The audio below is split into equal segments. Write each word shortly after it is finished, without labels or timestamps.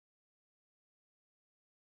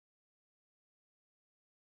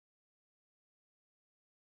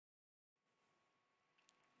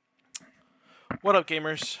What up,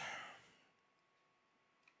 gamers?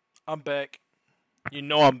 I'm back. You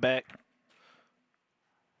know I'm back.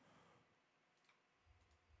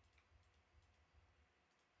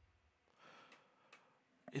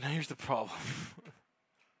 You know, here's the problem.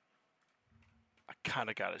 I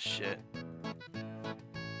kinda got a shit.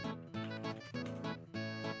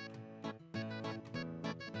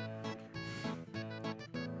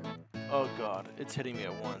 Oh god, it's hitting me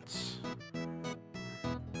at once.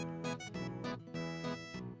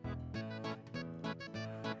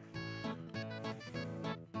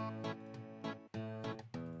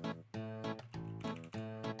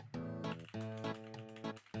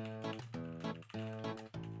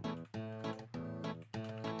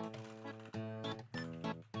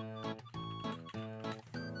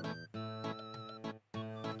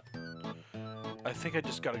 I think I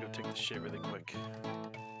just gotta go take this shit really quick.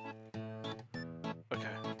 Okay.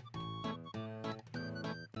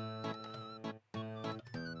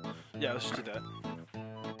 Yeah, let's do that.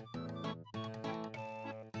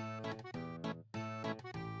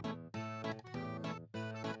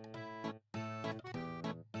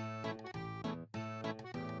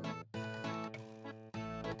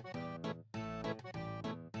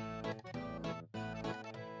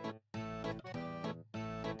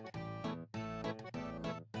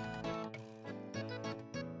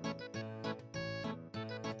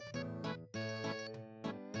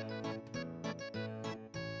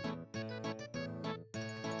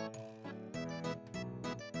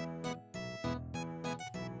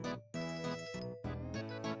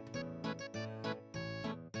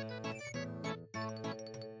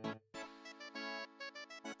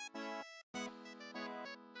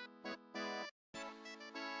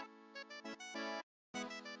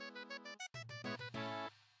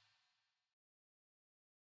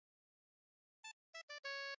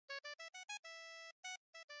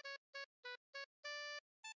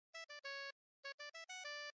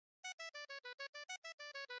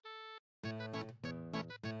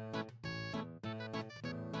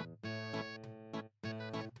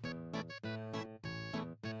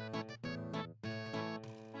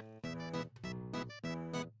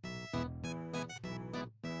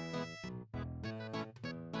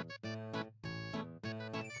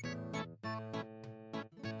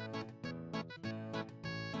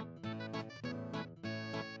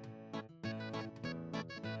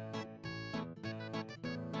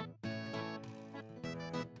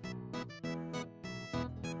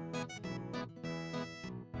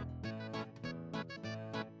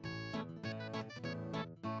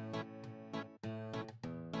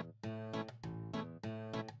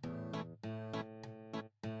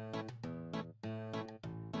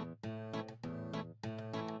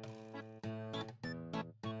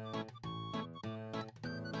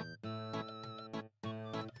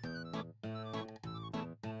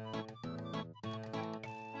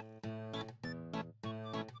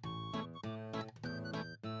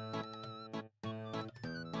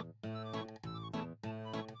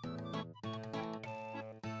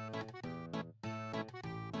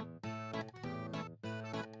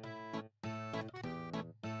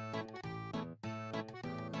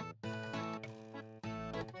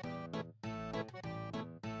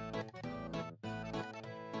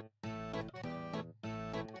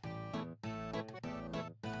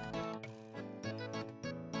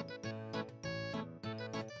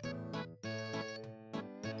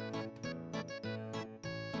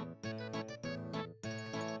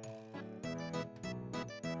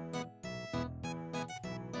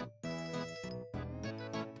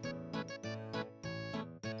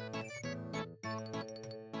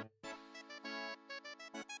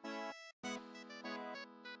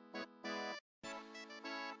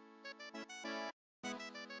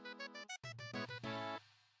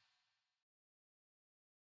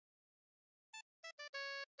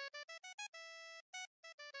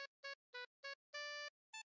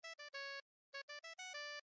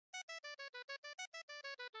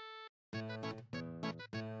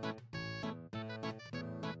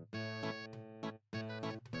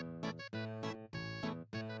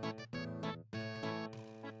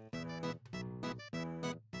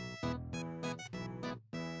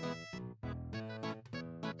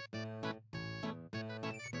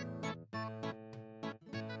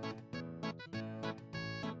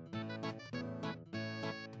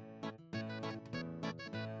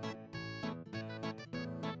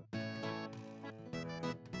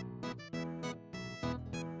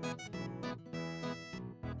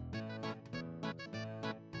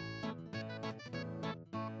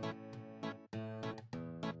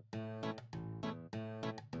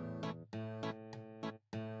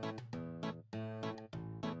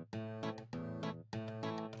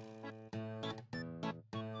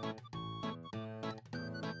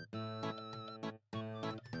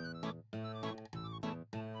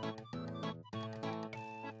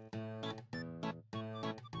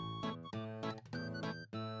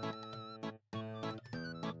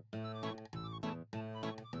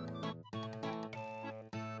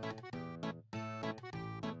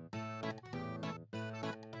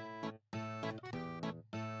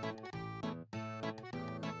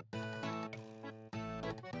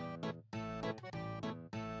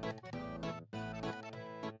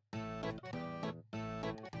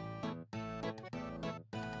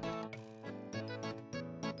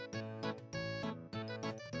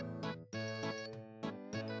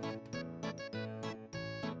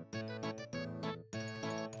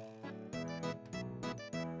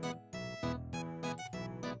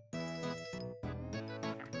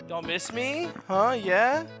 Don't miss me? Huh?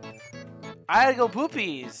 Yeah? I had to go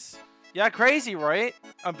poopies. Yeah, crazy, right?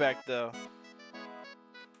 I'm back, though.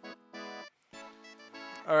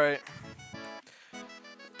 Alright.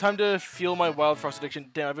 Time to fuel my Wildfrost addiction.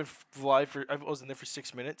 Damn, I've been live for... I was in there for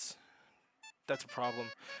 6 minutes. That's a problem.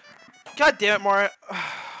 God damn it, Mara.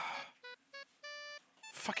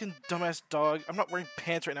 Fucking dumbass dog. I'm not wearing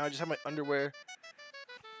pants right now. I just have my underwear.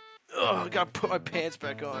 Ugh, I gotta put my pants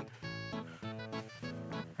back on.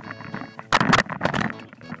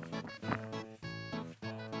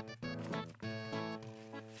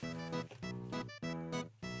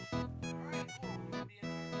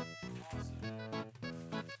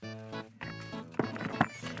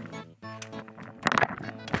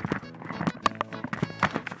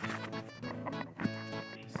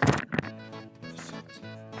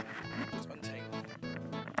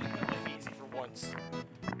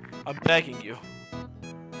 I'm begging you.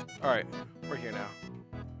 Alright, we're here now.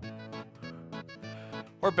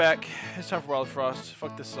 We're back. It's time for Wildfrost.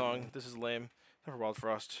 Fuck this song. This is lame. Time for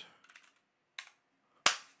Wildfrost.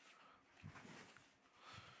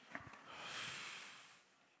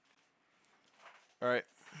 Alright.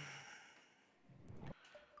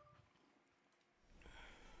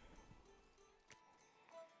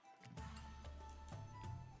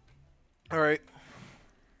 Alright.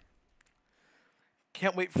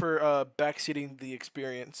 Can't wait for backseating the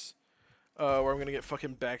experience. Where I'm gonna get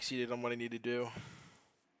fucking backseated on what I need to do.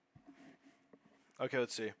 Okay,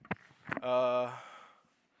 let's see.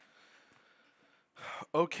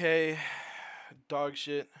 Okay. Dog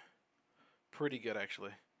shit. Pretty good,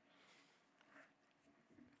 actually.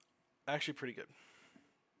 Actually, pretty good.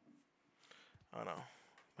 I don't know.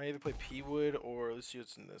 I either play P-Wood or let's see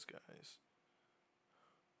what's in this, guys.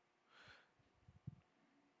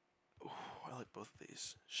 Ooh, I like both of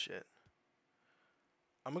these. Shit.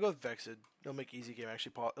 I'm gonna go with Vexed. It'll make easy game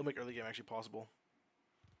actually. It'll make early game actually possible.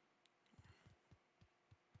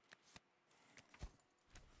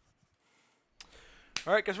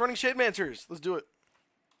 All right, guys, running Shademancers. Let's do it.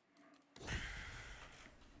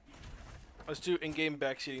 Let's do in-game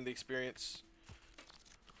backseating the experience.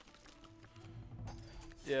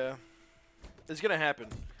 Yeah, it's gonna happen.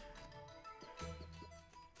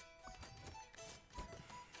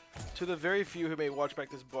 To the very few who may watch back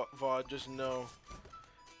this VOD, just know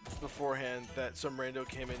beforehand that some rando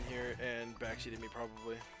came in here and backseated me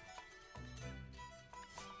probably.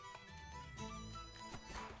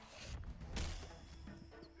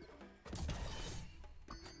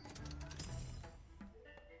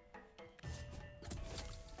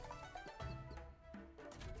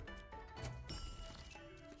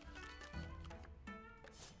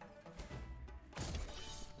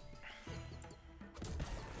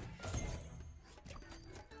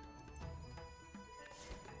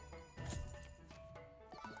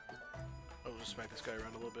 I'll just smack this guy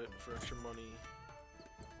around a little bit for extra money.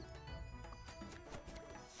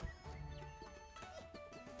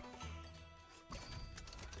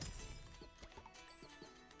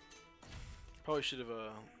 Probably should have,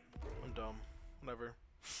 I'm dumb. Whatever.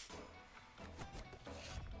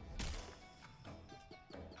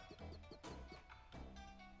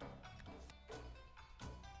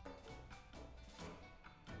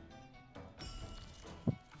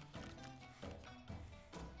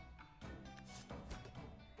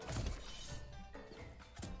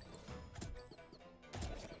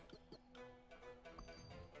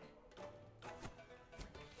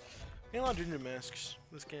 Ain't a lot of new masks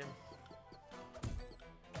this game.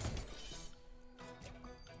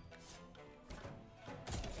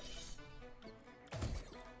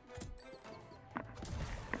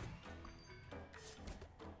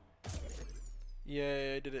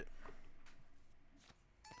 Yeah, I did it.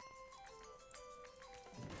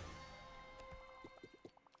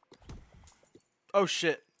 Oh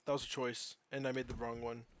shit, that was a choice, and I made the wrong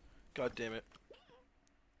one. God damn it.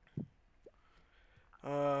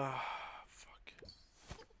 Fuck.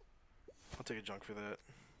 I'll take a junk for that.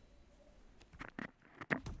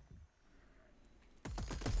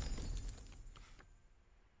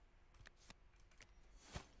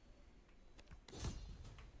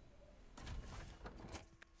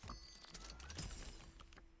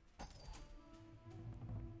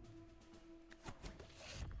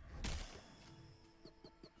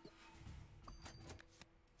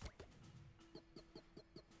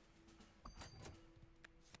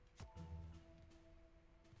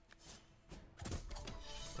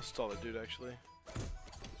 That's all I dude, actually.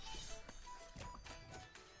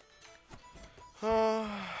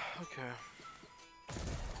 Okay.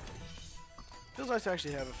 Feels nice to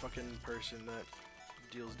actually have a fucking person that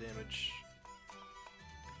deals damage.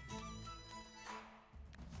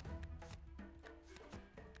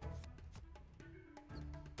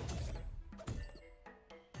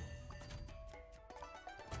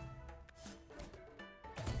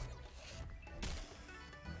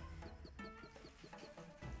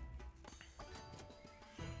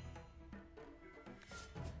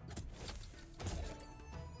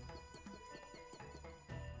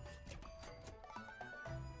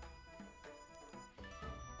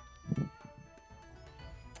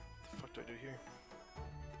 do here.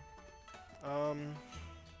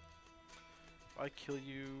 If I kill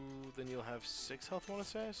you, then you'll have 6 health, I want to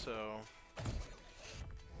say, so...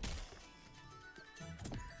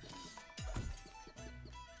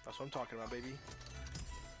 That's what I'm talking about, baby.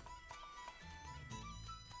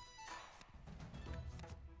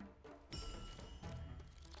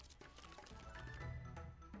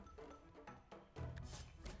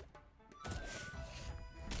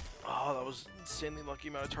 Oh, that was insanely lucky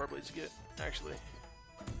amount of tar blades to get, actually.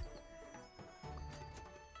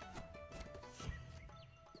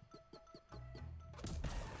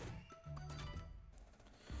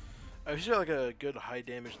 I should have like a good high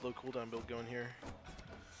damage, low cooldown build going here.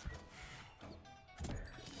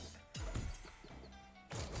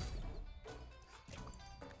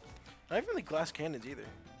 Not even really glass cannons either.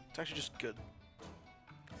 It's actually just good.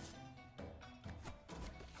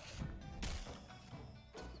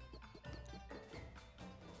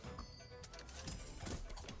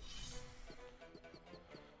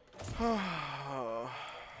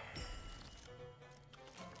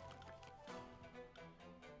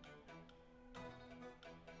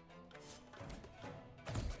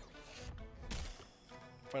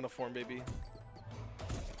 Final form, baby.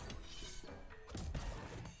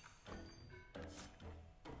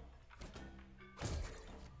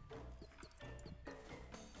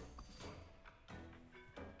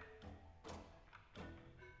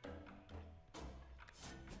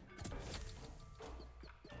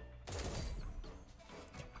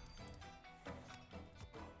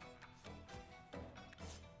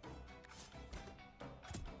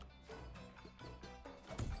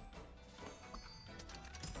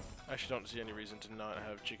 I actually don't see any reason to not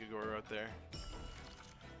have Chikagoro out there.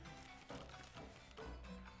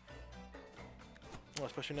 Well,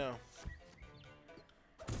 especially now.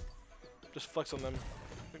 Just flex on them.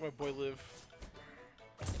 Make my boy live.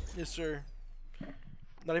 Yes, sir.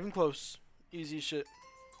 Not even close. Easy shit.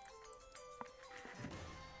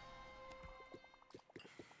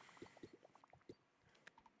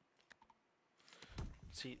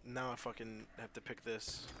 See, now I fucking have to pick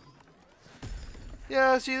this.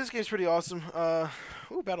 Yeah, see, this game's pretty awesome.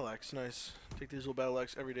 Ooh, Battle Axe, nice. Take these little Battle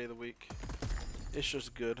Axe every day of the week. It's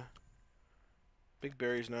just good. Big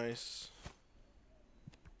Berry's nice.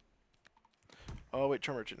 Oh, wait,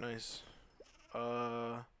 Charm Merchant, nice.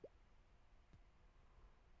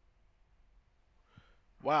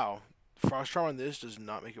 Wow. Frost Charm on this does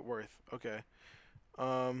not make it worth. Okay.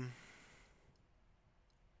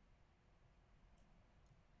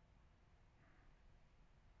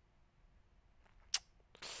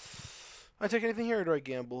 I take anything here or do I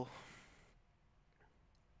gamble?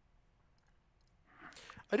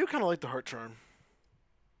 I do kind of like the Heart Charm.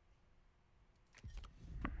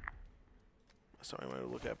 That's not what I wanted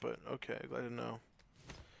to look at, but okay, glad to know.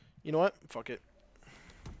 You know what? Fuck it.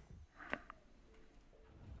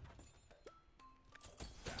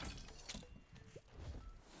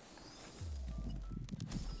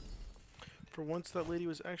 For once, that lady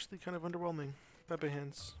was actually kind of underwhelming. Pepe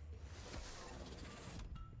hands.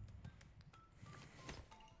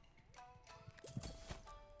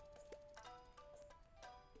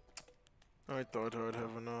 I thought I would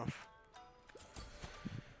have enough.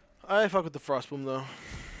 I fuck with the Frostbloom though.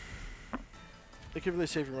 It could really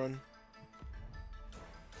save your run.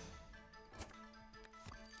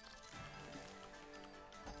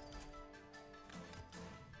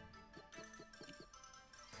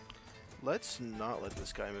 Let's not let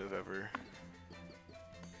this guy move ever.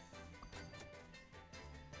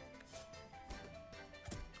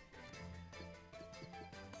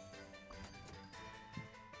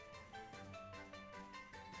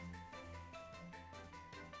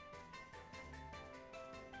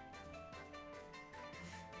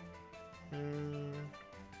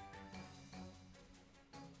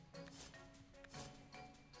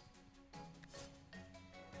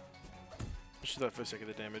 Just that for a second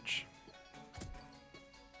of damage.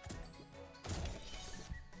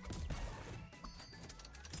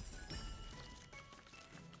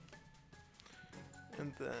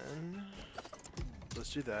 And then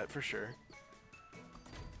let's do that for sure.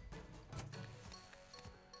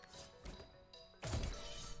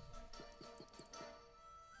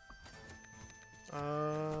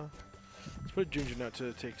 Let's put Junjun out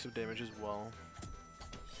to take some damage as well.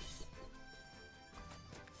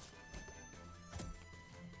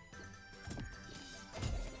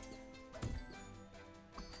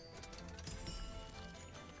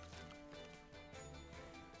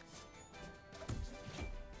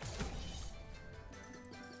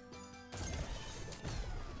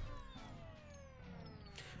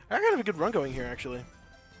 I gotta have a good run going here, actually.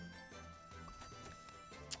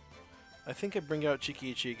 I think I bring out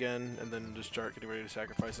Chikiichi again and then just start getting ready to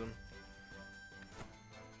sacrifice him.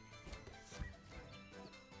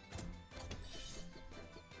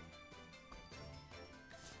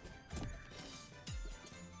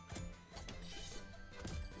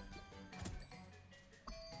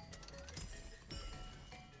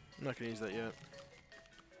 I'm not gonna use that yet.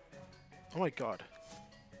 Oh my god.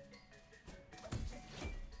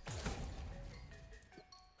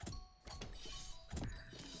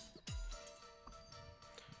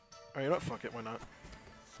 Alright, you know what? Fuck it, why not?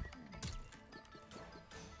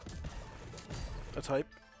 That's hype.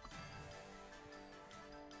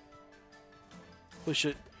 Holy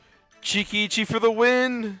shit. Chikiichi for the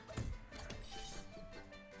win!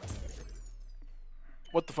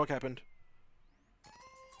 What the fuck happened?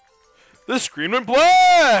 The screen went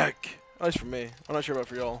black! At least for me. I'm not sure about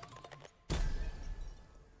for y'all.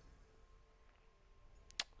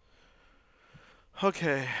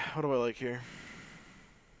 Okay, what do I like here?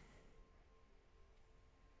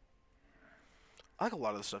 I like a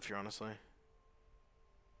lot of the stuff here, honestly.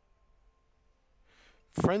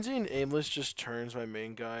 Frenzy and Aimless just turns my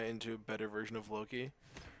main guy into a better version of Loki.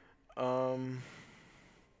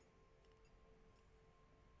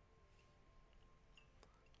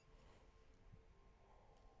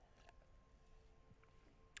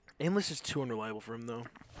 Aimless is too unreliable for him, though.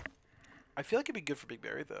 I feel like it'd be good for Big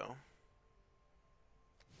Berry, though.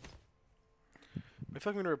 I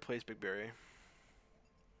feel like I'm going to replace Big Berry.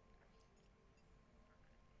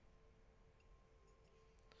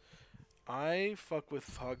 I fuck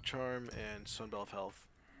with Hog Charm and Sunbelt of Health.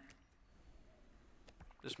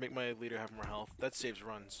 Just make my leader have more health. That saves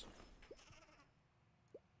runs.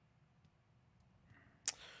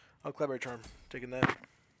 Oh, Clever Charm. Taking that.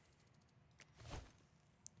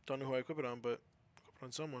 Don't know who I equip it on, but equip it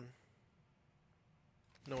on someone.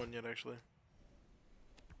 No one yet, actually.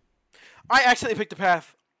 I accidentally picked a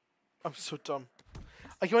path. I'm so dumb.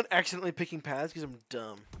 I keep on accidentally picking paths because I'm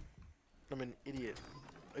dumb. I'm an idiot.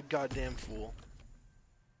 A goddamn fool.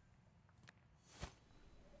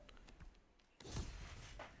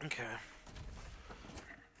 Okay.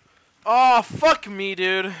 Oh, fuck me,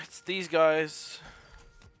 dude. It's these guys.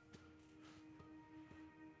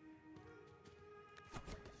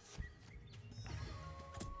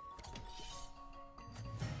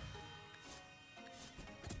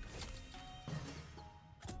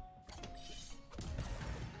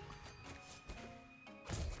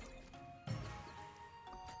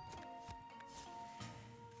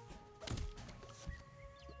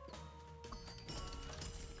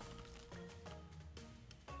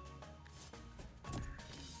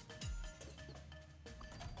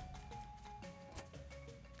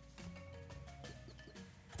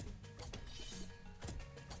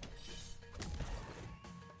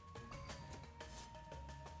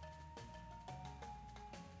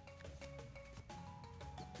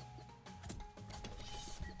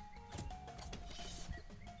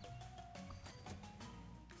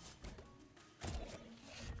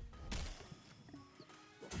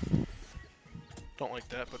 Don't like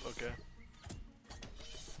that, but okay.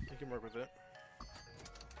 I can work with it.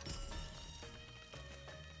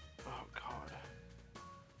 Oh god.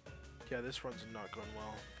 Yeah, this run's not going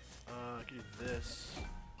well. I can do this.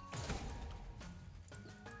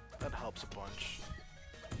 That helps a bunch.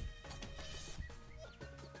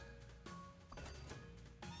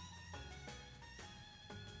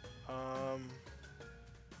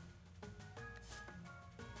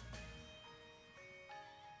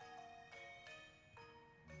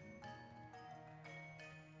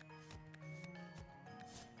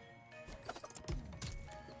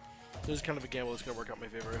 This is kind of a gamble that's going to work out in my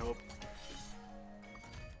favor, I hope.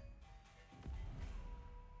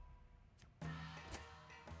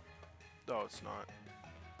 Oh, it's not.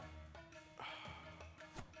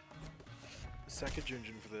 Second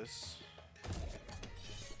Junjin for this.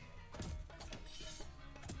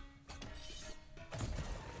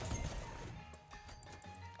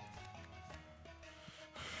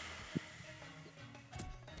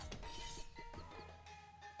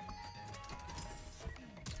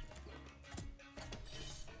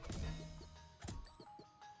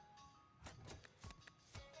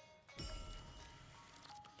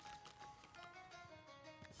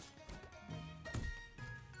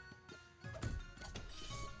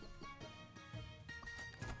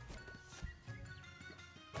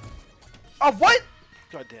 Oh, what?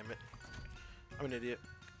 God damn it. I'm an idiot.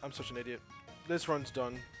 I'm such an idiot. This run's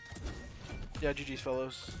done. Yeah, GG's,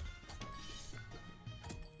 fellows.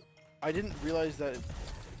 I didn't realize that it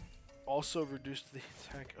also reduced the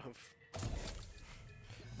attack of...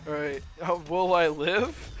 Alright, will I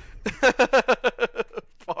live?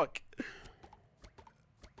 Fuck.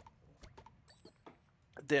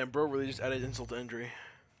 Damn, bro really just added insult to injury.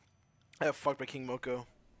 I got fucked by King Moko.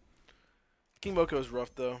 King Moko is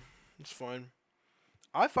rough, though. It's fine.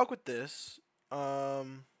 I fuck with this. I'll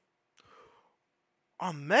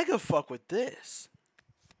mega fuck with this.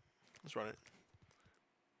 Let's run it.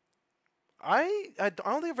 I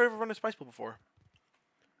don't think I've ever run a Spice Bull before.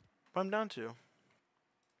 But I'm down to.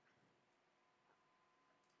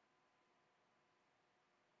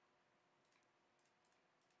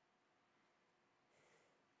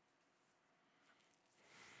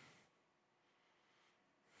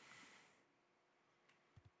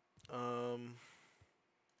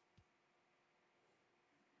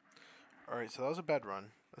 Alright, so that was a bad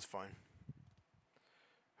run. That's fine.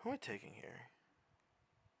 Who am I taking here?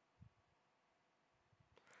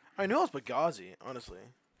 I knew it was Bagazi, honestly.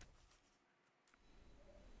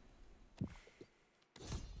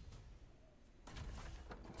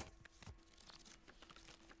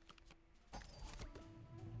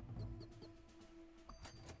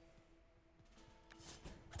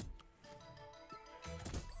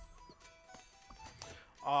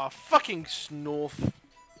 Aw, fucking Snulf.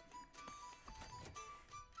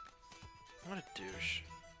 What a douche.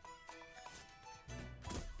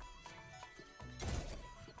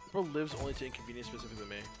 Bro lives only to inconvenience specifically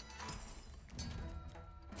me.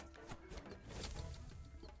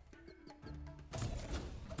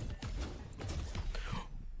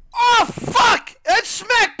 Oh, fuck! That's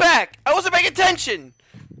smack back! I wasn't paying attention!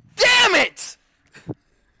 Damn it!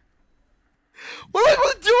 What am I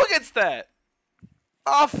supposed to do against that?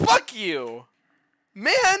 Oh, fuck you!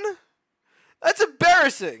 Man! That's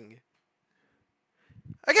embarrassing!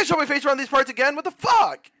 I can't show my face around these parts again. What the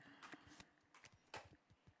fuck?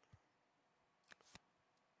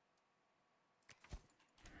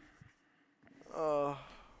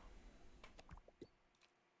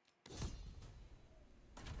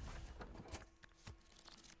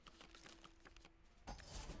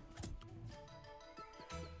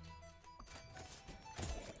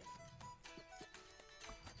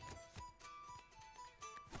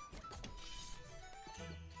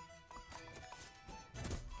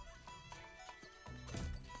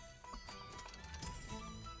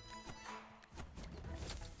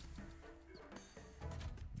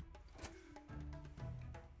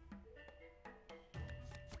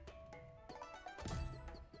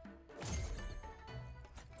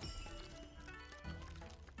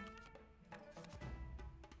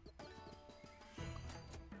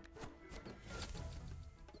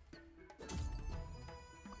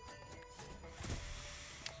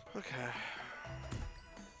 Okay.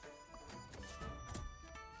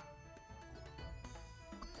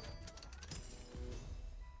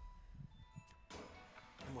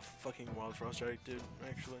 I'm a fucking Wildfrost addict, dude,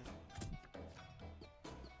 actually.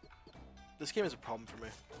 This game is a problem for me.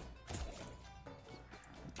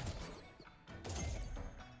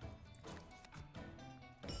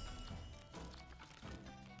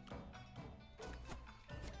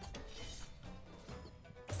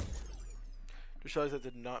 Just realized that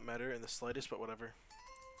did not matter in the slightest, but whatever.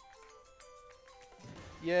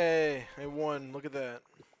 Yay! I won. Look at that.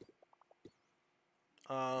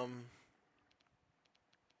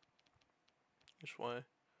 Which way?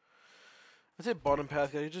 I'd say bottom path.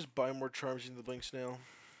 I could just buy more charms using the blink snail.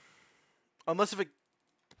 Unless if it,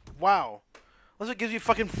 wow, unless it gives you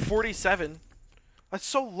fucking 47. That's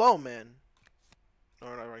so low, man.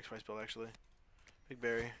 No, not rank spice build actually. Big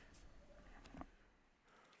berry.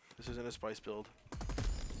 This isn't a spice build.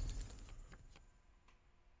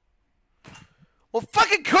 Well,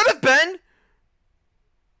 fucking could have been!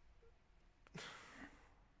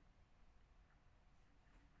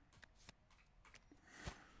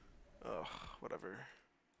 Ugh, whatever.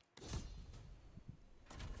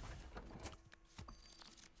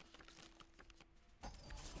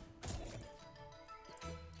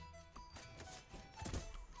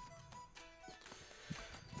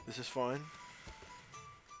 This is fine.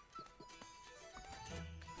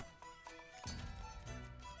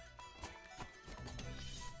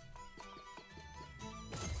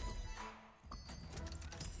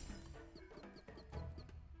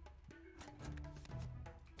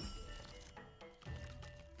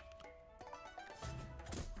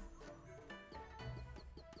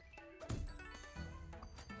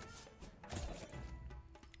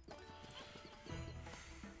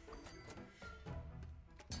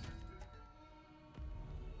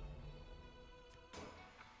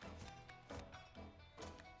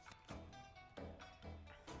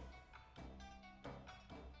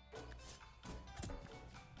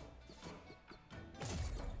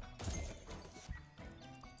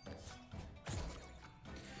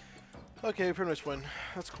 Okay, pretty much win.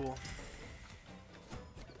 That's cool.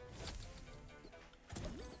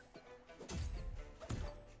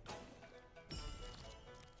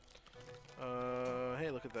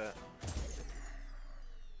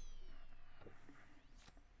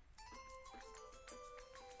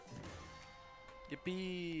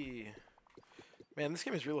 Yippee! Man, this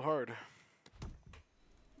game is real hard.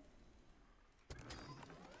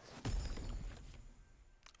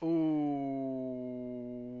 Ooh,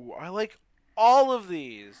 I like all of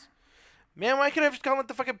these. Man, why can't I have just gone with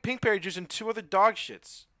the fucking pink berry juice and 2 other dog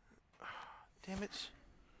shits? Damn it.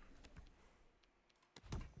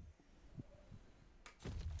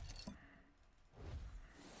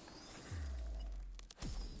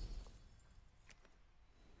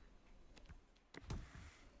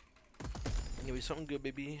 Give me something good,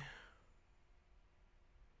 baby.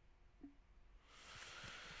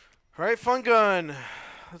 Alright, fun gun.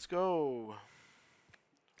 Let's go.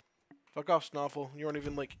 Fuck off, Snoffle. You weren't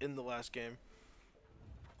even, like, in the last game.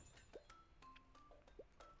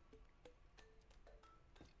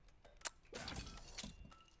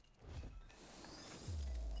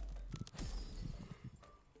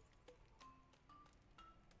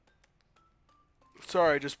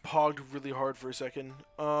 Sorry, I just pogged really hard for a second.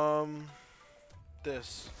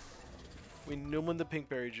 This. We Newman the pink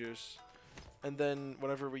berry juice. And then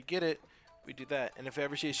whenever we get it, we do that. And if I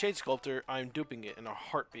ever see a Shade Sculptor, I'm duping it in a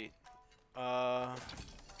heartbeat. Let's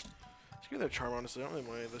give that charm, honestly. I don't really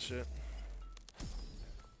want any of this shit.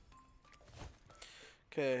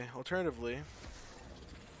 Okay, alternatively,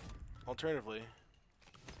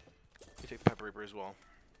 we take Pepper Reaper as well.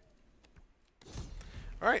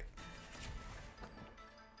 Alright.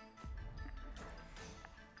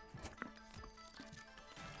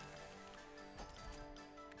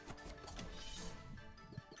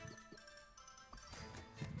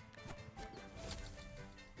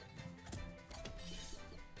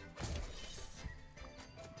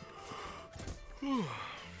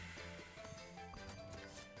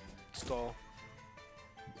 Stall.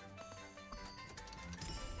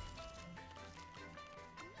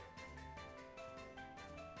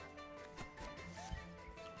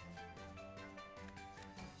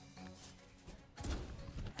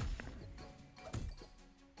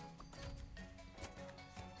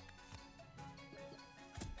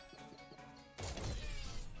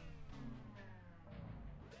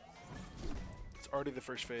 It's already the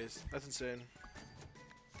first phase. That's insane.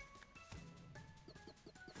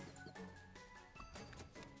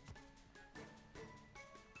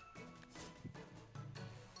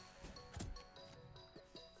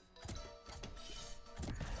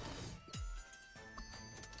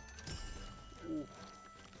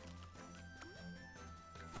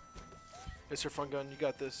 It's her fun gun. You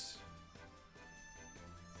got this.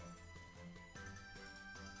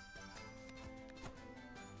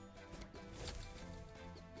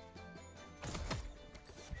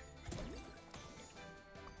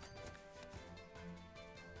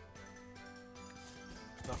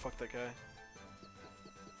 No, fuck that guy.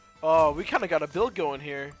 Oh, we kind of got a build going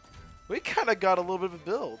here. We kind of got a little bit of a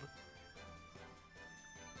build.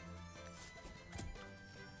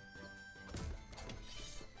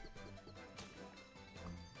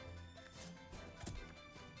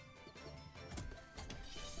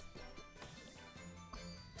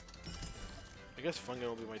 I guess Fungun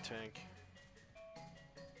will be my tank.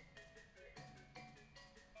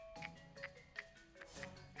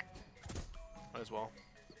 Might as well.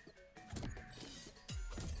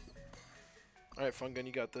 Alright, Fungun,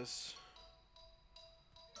 you got this.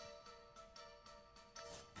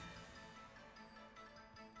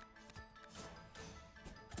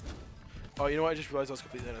 Oh, you know what? I just realized I was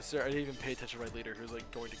completely unnecessary. I didn't even pay attention to my leader who was like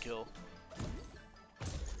going to kill.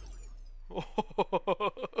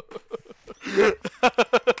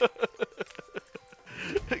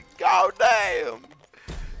 God damn!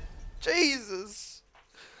 Jesus!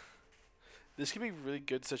 This could be really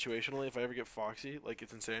good situationally if I ever get Foxy. Like,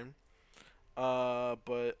 it's insane.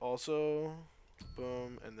 But also,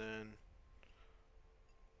 boom, and then...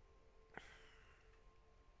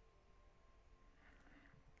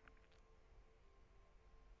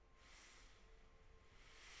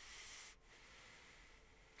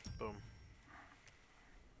 boom.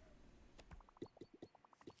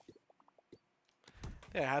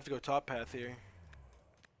 Yeah, I have to go top path here.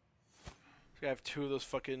 I have 2 of those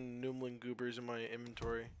fucking Noomlin goobers in my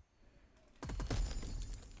inventory.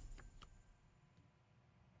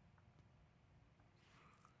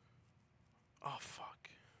 Oh, fuck.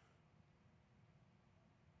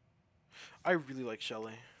 I really like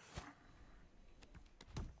Shelly.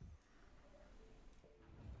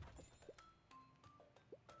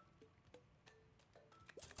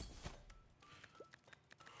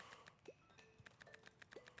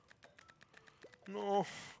 No.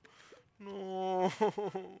 No.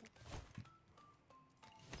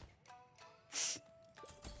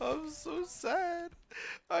 I'm so sad.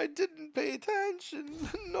 I didn't pay attention.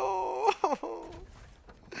 No.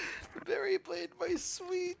 The berry played my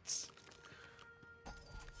sweets.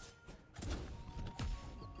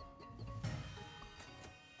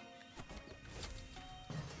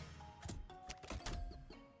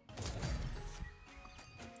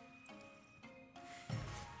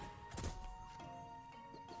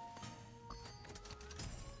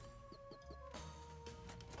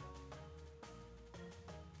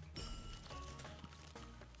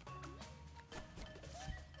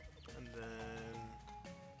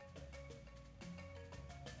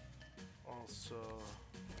 Also,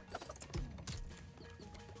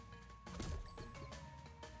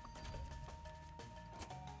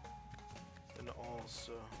 and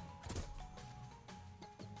also,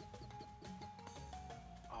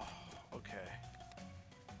 oh, okay.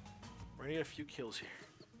 We're gonna get a few kills here.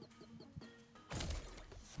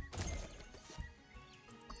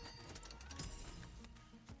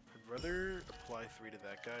 I'd rather apply 3 to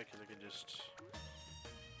that guy because I can just.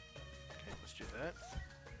 Okay, let's do that.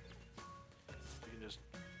 Just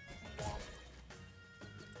womp.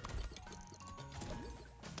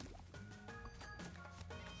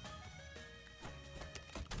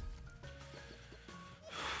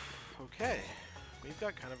 Okay, we've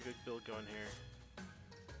got kind of a good build going here.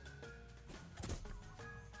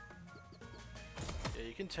 Yeah,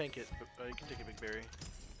 you can tank it, but you can take a big berry.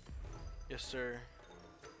 Yes, sir.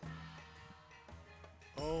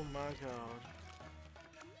 Oh my god.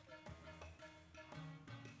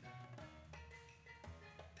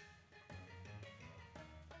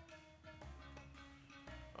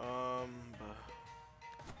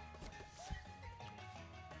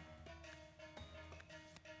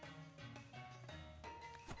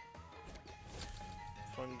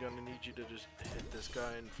 I'm gonna need you to just hit this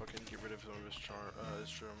guy and fucking get rid of some of his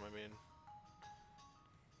charm, I mean.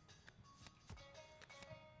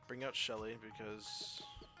 Bring out Shelly because,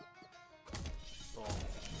 well,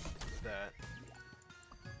 that.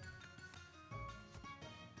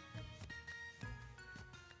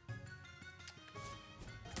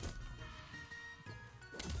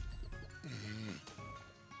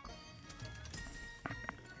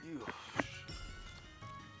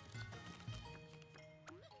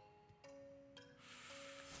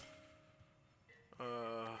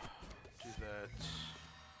 Do that.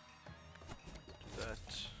 Do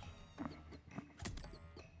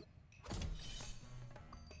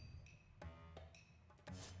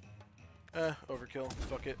that. Overkill.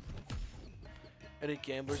 Fuck it. Any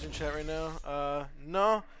gamblers in chat right now?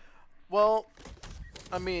 No. Well,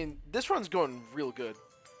 I mean, this run's going real good.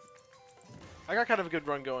 I got kind of a good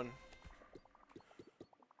run going.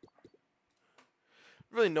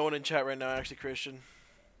 Really no one in chat right now, actually, Christian.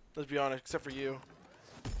 Let's be honest, except for you.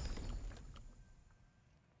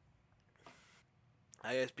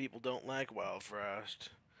 I guess people don't like Wildfrost.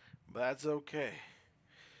 But that's okay.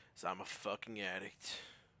 'Cause I'm a fucking addict.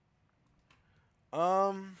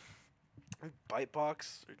 Bite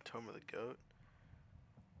box or Totem of the Goat?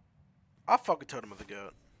 I'll fuck a Totem of the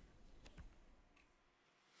Goat.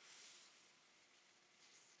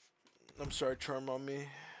 I'm sorry, Charm on me.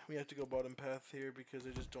 We have to go bottom path here because I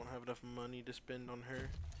just don't have enough money to spend on her.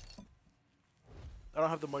 I don't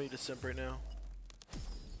have the money to simp right now.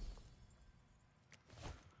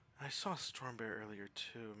 I saw Storm Bear earlier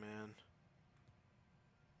too, man.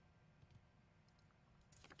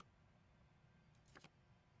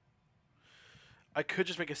 I could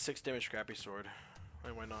just make a 6 damage Scrappy Sword.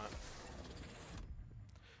 Why not?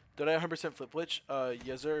 Did I 100% flip glitch?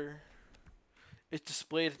 Yes sir. It's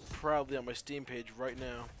displayed proudly on my Steam page right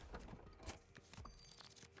now.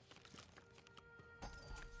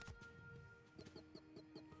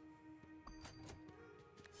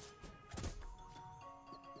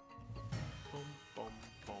 Boom, boom,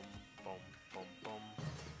 boom, boom, boom, boom.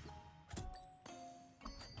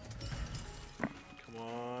 Come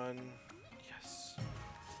on. Yes.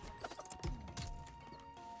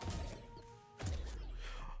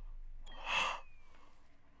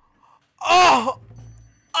 Oh!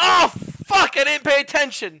 Oh, fuck! I didn't pay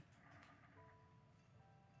attention!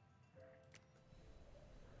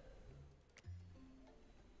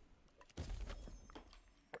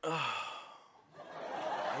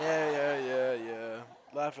 Yeah.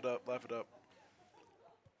 Laugh it up, laugh it up.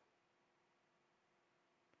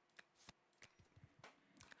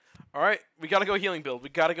 Alright, we gotta go healing build. We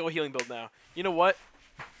gotta go healing build now. You know what?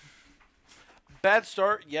 Bad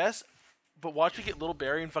start, yes, but watch me get Little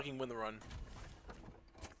Barry and fucking win the run.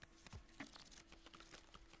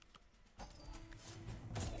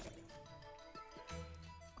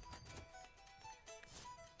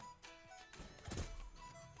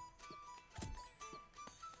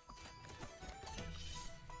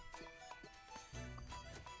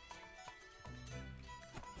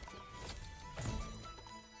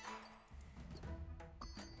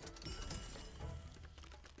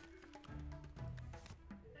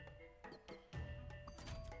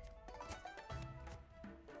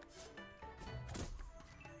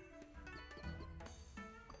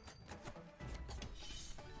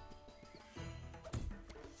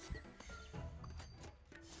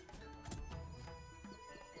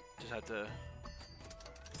 just have to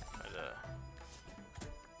try to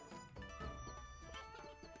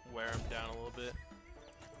wear him down a little bit.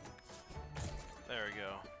 There we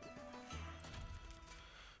go.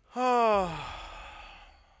 Oh.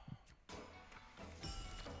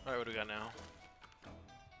 Alright, what do we got now?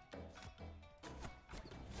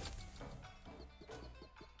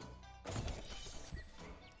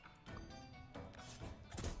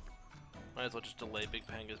 Might as well just delay Big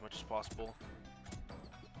Pang as much as possible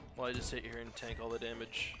while I just sit here and tank all the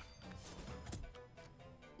damage.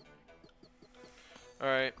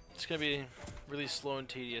 Alright, it's gonna be really slow and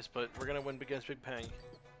tedious, but we're gonna win against Big Pang.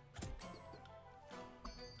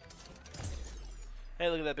 Hey,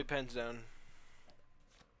 look at that, Big Pang's down.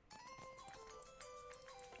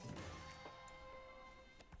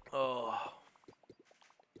 Oh.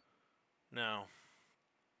 Now,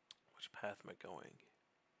 which path am I going?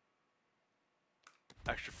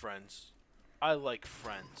 Extra friends. I like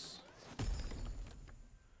friends.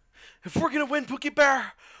 If we're gonna win, Pookie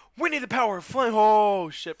Bear, we need the power of flame. Oh,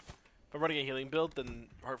 shit. If I'm running a healing build, then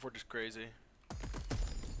Heartforge is crazy.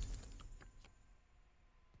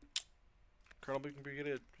 Colonel can be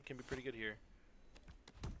good. He can be pretty good here.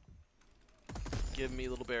 Give me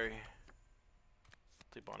Little Berry.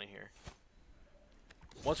 Take Bonnie here.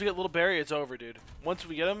 Once we get Little Berry, it's over, dude. Once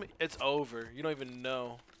we get him, it's over. You don't even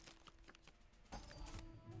know.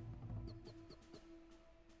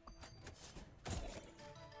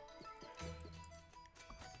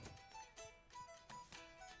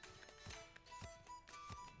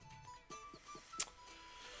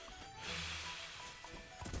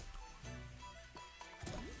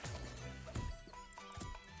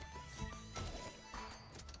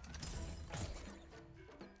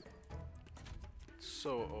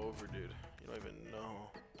 So over, dude. You don't even know.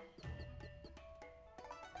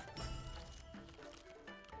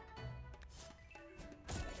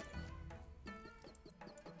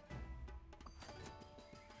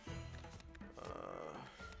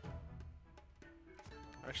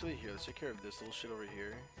 Actually, here, let's take care of this little shit over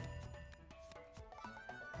here.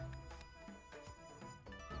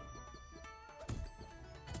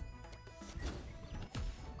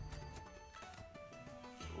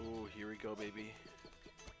 Ooh, here we go, baby.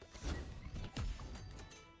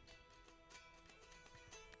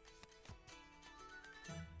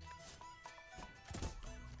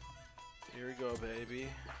 Here we go, baby.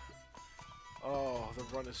 Oh, the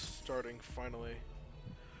run is starting finally.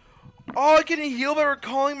 Oh, I can heal by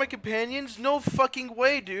recalling my companions? No fucking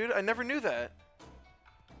way, dude. I never knew that.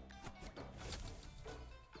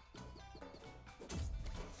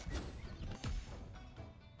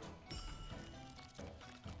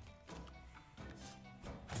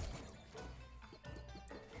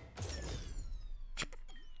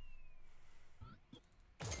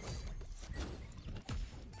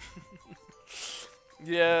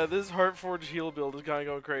 Yeah, this Heartforge heal build is kind of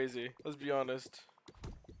going crazy. Let's be honest.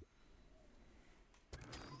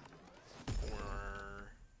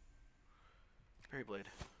 Berry Blade.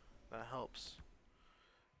 That helps.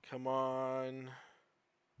 Come on.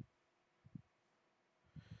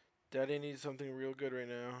 Daddy needs something real good right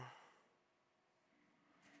now.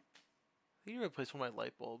 I think you replace one of my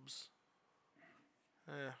light bulbs.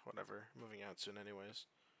 Whatever. Moving out soon anyways.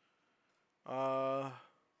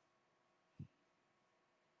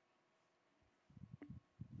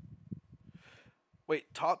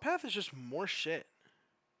 Wait, top path is just more shit.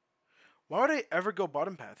 Why would I ever go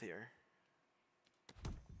bottom path here?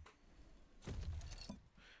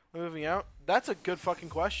 Moving out? That's a good fucking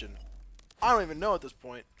question. I don't even know at this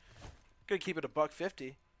point. Gonna keep it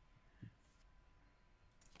 $150.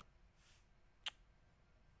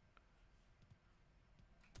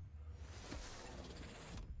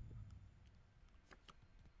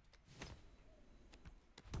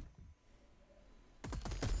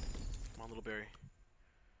 Come on, Little Berry.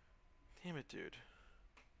 Damn it, dude.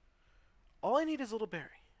 All I need is Little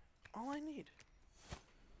Berry. All I need.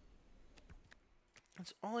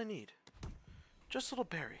 That's all I need. Just Little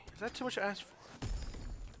Berry. Is that too much to ask for?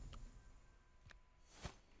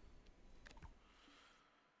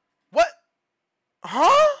 What?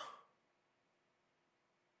 Huh?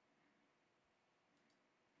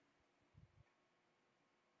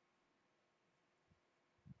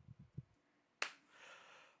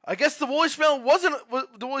 I guess the voicemail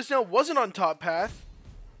wasn't on top path.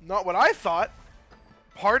 Not what I thought.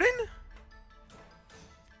 Pardon?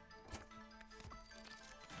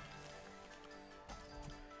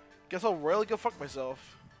 Guess I'll royally go fuck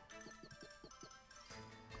myself.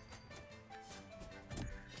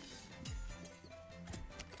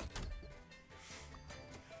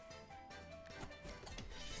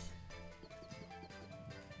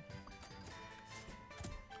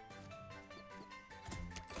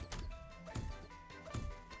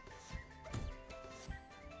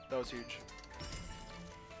 That was huge.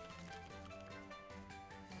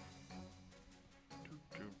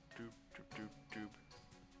 Doop, doop, doop, doop, doop.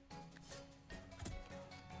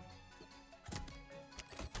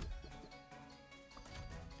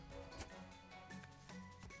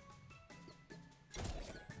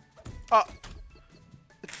 Ah!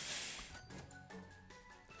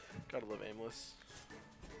 Gotta love aimless.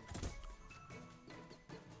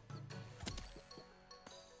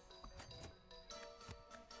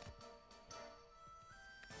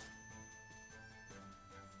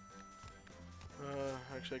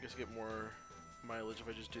 Actually, I guess I get more mileage if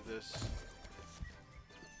I just do this.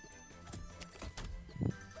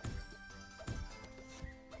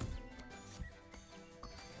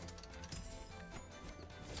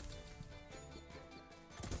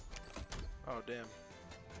 Oh, damn.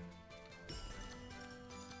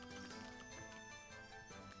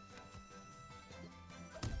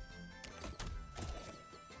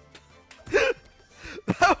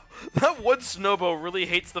 That one snowbow really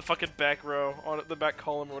hates the fucking back row, on the back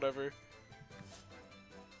column or whatever.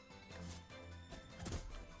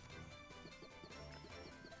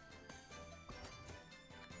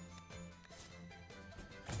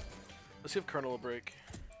 Let's give Colonel a break.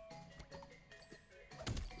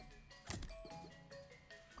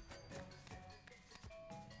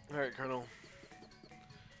 Alright, Colonel.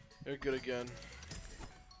 You're good again.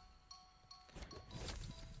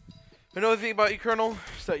 Another thing about you, Colonel,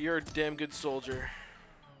 is that you're a damn good soldier.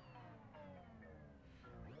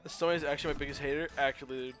 Somebody's actually my biggest hater.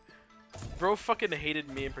 Actually, dude. Bro fucking hated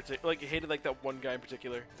me in particular. Like, he hated like that one guy in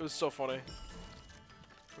particular. It was so funny.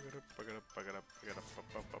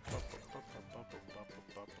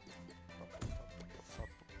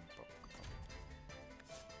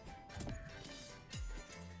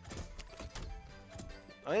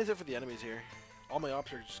 I think that's it for the enemies here. All my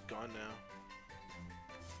ops are just gone now.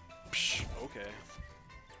 Psh, okay.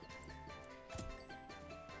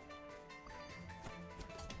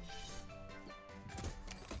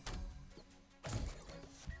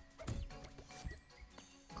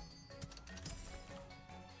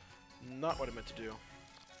 Not what I meant to do.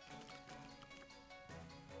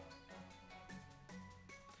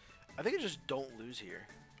 I think I just don't lose here.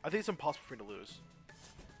 I think it's impossible for me to lose.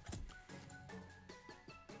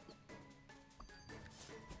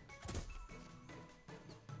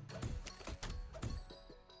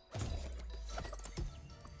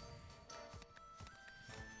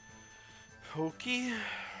 Hokey.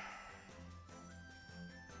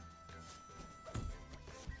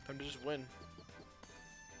 Time to just win.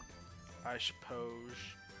 I suppose.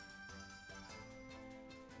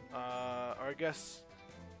 Or I guess.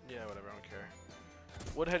 Yeah, whatever. I don't care.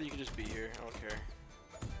 Woodhead, you can just be here. I don't care.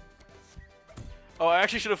 Oh, I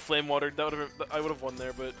actually should have flame watered. That would have. I would have won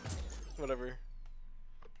there, but whatever.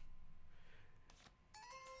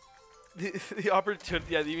 The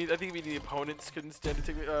opportunity. Yeah, I think you mean the opponents couldn't stand to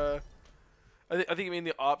take me. I think you mean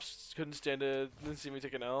the ops couldn't stand to see me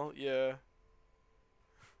take an L. Yeah.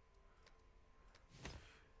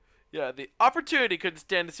 Yeah, the opportunity couldn't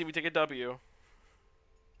stand to see me take a W.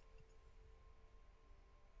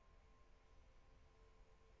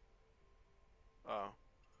 Oh.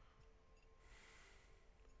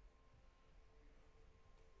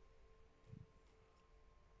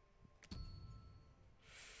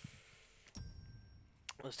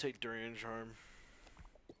 Let's take Durian Charm.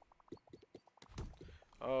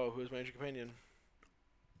 Oh, who's my ancient companion?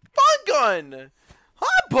 Fun Gun!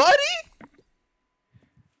 Hi, buddy!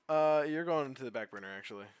 You're going to the back burner,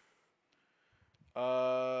 actually.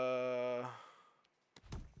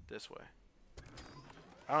 This way.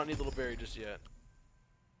 I don't need Little Berry just yet.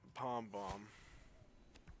 Palm Bomb.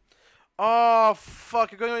 Oh,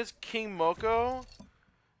 fuck. You're going against King Moko?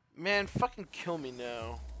 Man, fucking kill me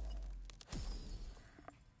now.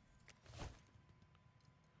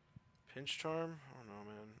 Pinch Charm? I don't know,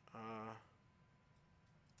 man.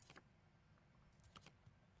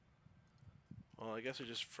 Well, I guess I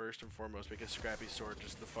just first and foremost make a scrappy sword,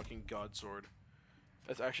 just the fucking god sword.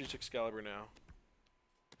 That's actually just Excalibur now.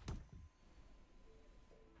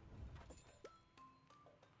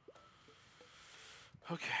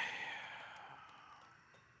 Okay.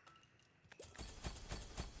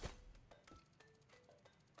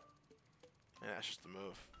 Yeah, that's just the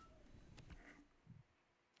move.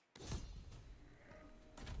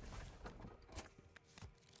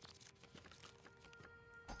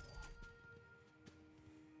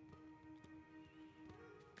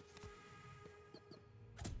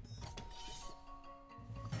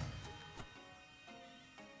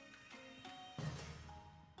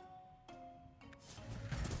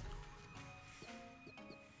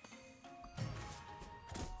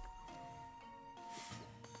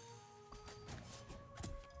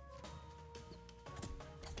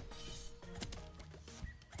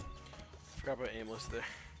 Forgot about aimless there.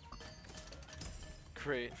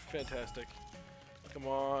 Great. Fantastic. Come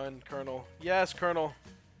on, Colonel. Yes, Colonel.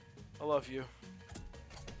 I love you.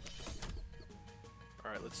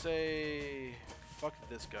 Alright, let's say... Fuck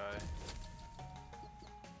this guy.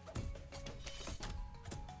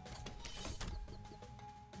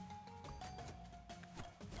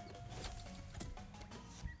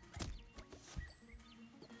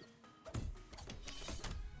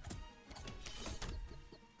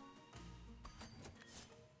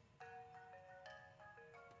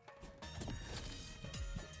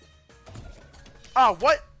 Ah,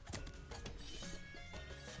 what?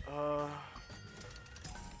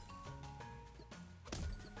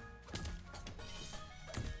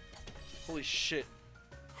 Holy shit.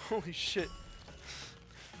 Holy shit.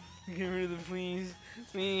 Get rid of them, please.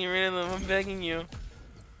 Please get rid of them. I'm begging you.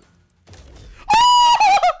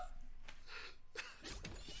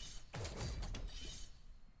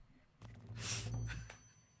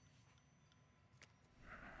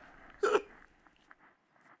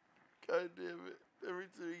 God damn it. Every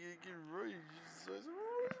time you get run, you just say,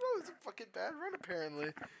 oh, it's a fucking bad run,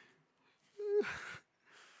 apparently.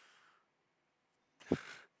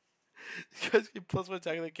 You guys get +1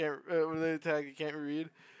 attack and they can't, when they attack, they can't read.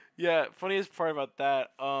 Yeah, funniest part about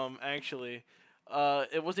that, actually,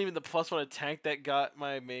 it wasn't even the +1 attack that got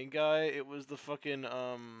my main guy. It was the fucking,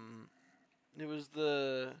 it was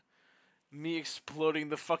me exploding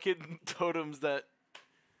the fucking totems that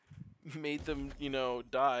made them, you know,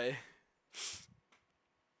 die.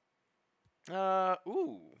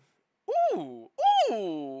 Ooh. Ooh!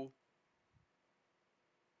 Ooh!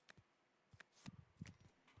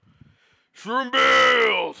 Shroom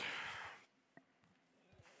build!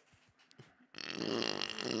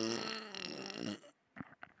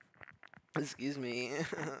 Excuse me.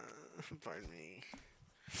 Pardon me.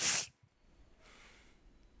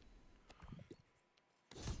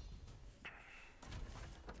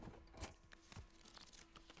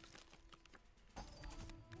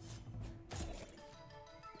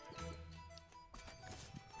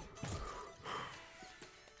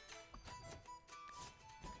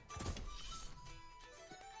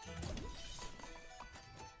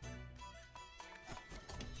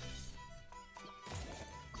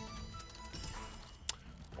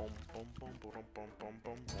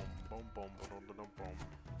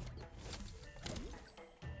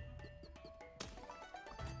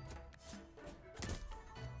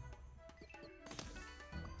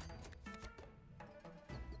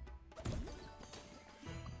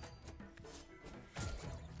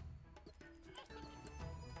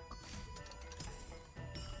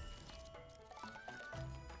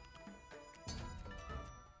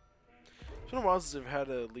 It's been a while since I've had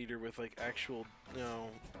a leader with like actual, you know,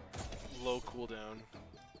 low cooldown.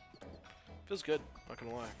 Feels good, not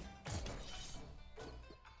gonna lie.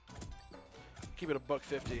 Keep it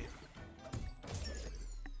 $150.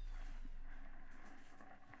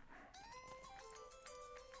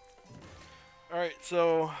 Alright,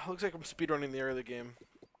 so looks like I'm speedrunning the early game.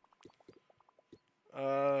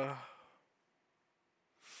 I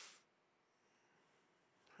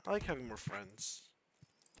like having more friends.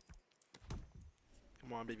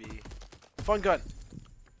 Come on, baby. Fun gun!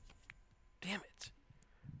 Damn it.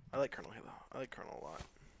 I like Colonel here, though. I like Colonel a lot.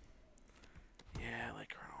 Yeah, I like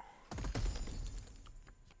Colonel.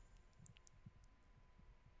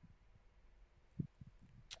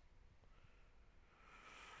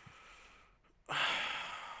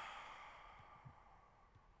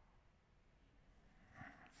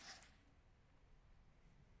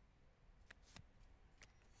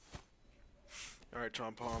 Alright,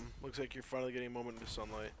 Chompom. Looks like you're finally getting a moment into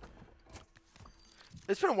sunlight.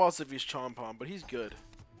 It's been a while since he's Chompom, but he's good.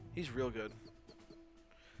 He's real good.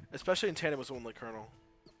 Especially in tandem with someone like Colonel.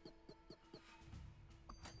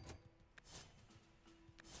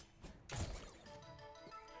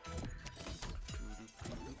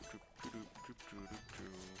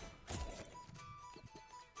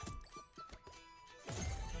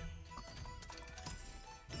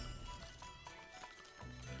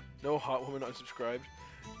 No hot woman unsubscribed.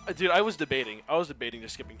 Dude, I was debating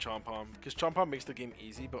just skipping Chompom because Chompom makes the game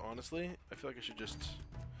easy. But honestly, I feel like I should just.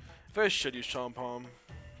 I feel like I should use Chompom.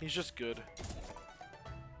 He's just good.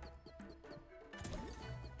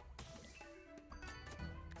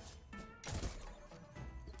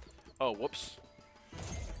 Oh, whoops.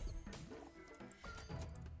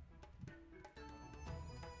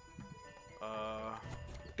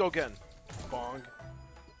 Go again. Bong.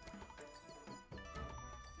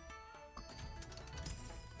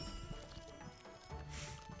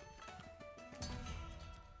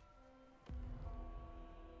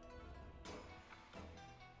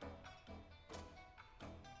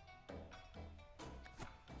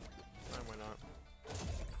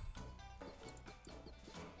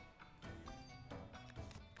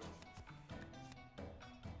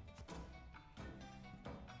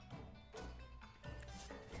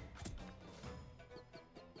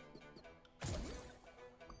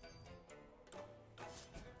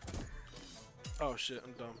 Oh shit,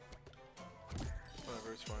 I'm dumb.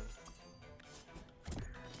 Whatever, it's fine.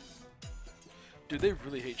 Dude, they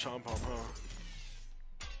really hate Chomp Pom, huh?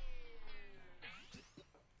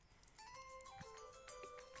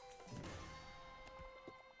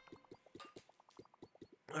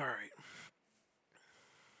 Alright.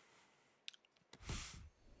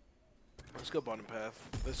 Let's go bottom path.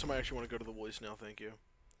 This time I actually want to go to the woolly snail, thank you.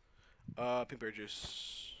 Pink berry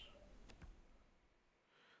juice.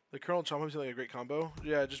 The Colonel Chomp seems like a great combo.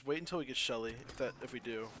 Yeah, just wait until we get Shelly, if we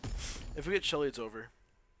do. If we get Shelly, it's over.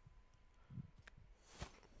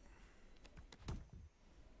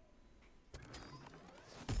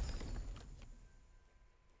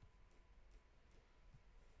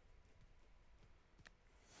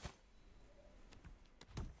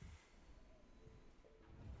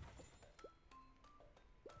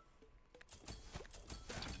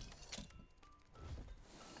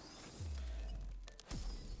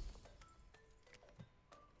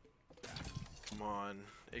 Come on.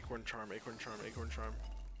 Acorn Charm, Acorn Charm, Acorn Charm.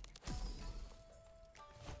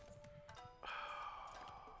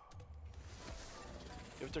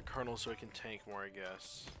 Give it to Colonel so I can tank more, I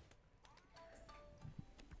guess.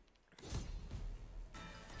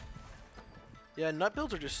 Yeah, nut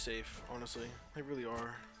builds are just safe, honestly. They really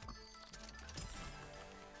are.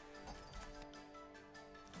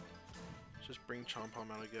 Just bring Chomp Pom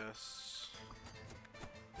out, I guess.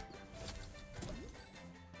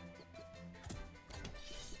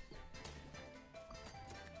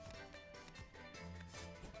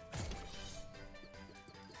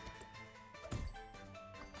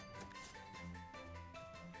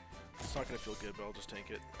 It's not gonna feel good, but I'll just tank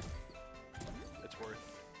it. It's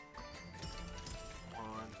worth. Come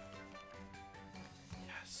on.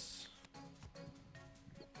 Yes.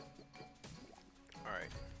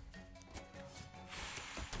 Alright.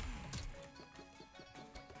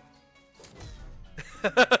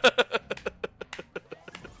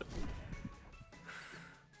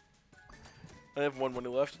 I have one money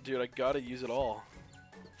left. Dude, I gotta use it all.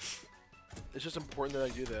 It's just important that I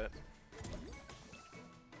do that.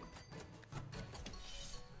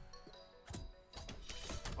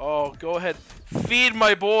 Oh, go ahead. Feed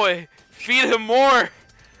my boy. Feed him more.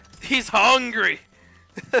 He's hungry.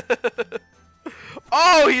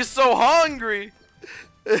 Oh, he's so hungry.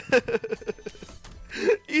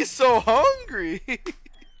 He's so hungry.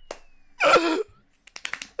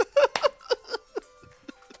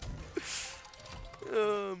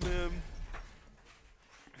 Oh, man.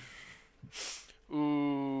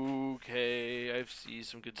 Okay, I see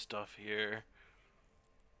some good stuff here.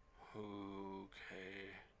 Okay.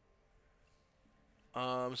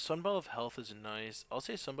 Sunbell of Health is nice. I'll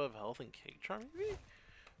say Sunbell of Health and Cake Charm, maybe?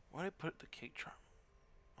 Why did I put the Cake Charm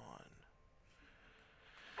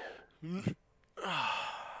on?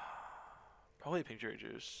 Probably Pink Berry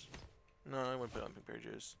Juice. No, I wouldn't put it on Pink Berry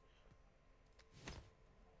Juice.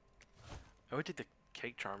 I would take the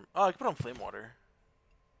Cake Charm. Oh, I could put it on Flame Water.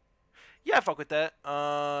 Yeah, fuck with that.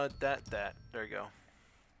 That. There you go.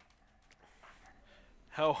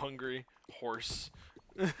 How hungry? Horse.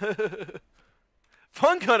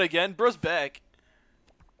 Fun gun again. Bro's back.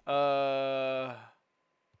 Yeah,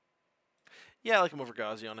 I like him over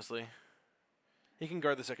Ghazi, honestly. He can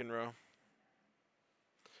guard the second row.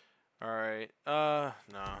 Alright. No.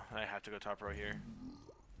 I have to go top row here.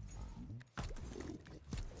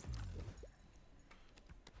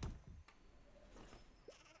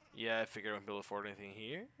 Yeah, I figured I wouldn't be able to afford anything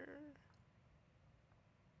here.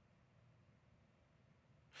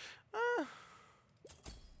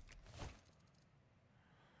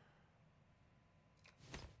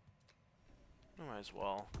 Might as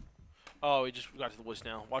well. Oh, we just got to the woods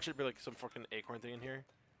now. Watch it be like some fucking acorn thing in here.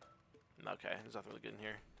 Okay, there's nothing really good in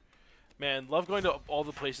here. Man, love going to all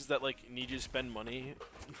the places that like need you to spend money.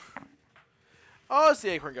 Oh, it's the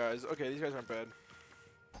acorn guys. Okay, these guys aren't bad.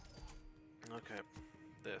 Okay,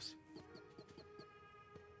 this.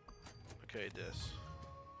 Okay, this.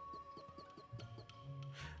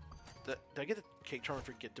 Did I get the Cake Charm and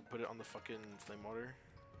forget to put it on the fucking Flame Water?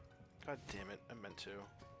 God damn it, I meant to.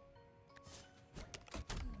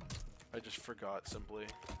 I just forgot, simply.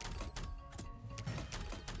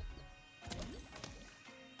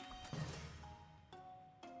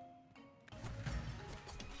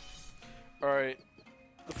 Alright.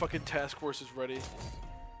 The fucking task force is ready.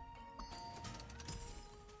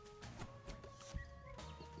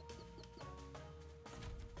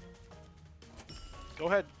 Go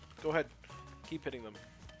ahead. Go ahead. Keep hitting them.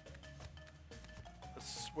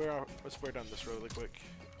 Let's swear down this road really quick.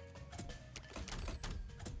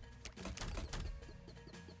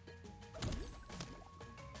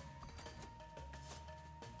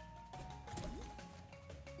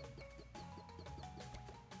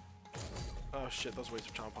 shit, that was a waste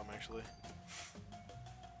of Chomp Bomb actually.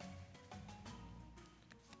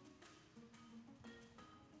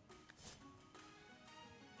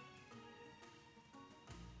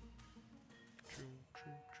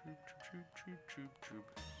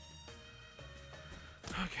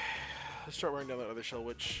 Okay, let's start wearing down that other Shell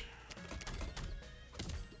Witch.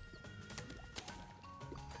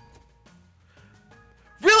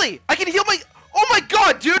 Really? I can heal my... Oh my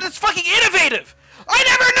god, dude, that's fucking innovative! I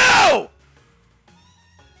never knew!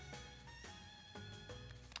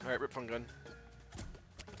 Alright, rip Fun Gun.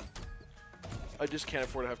 I just can't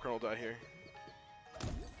afford to have Colonel die here.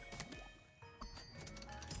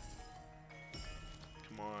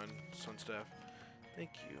 Come on, Sunstaff.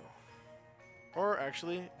 Thank you. Or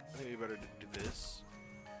actually, I think we better do this.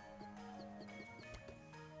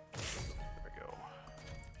 There we go.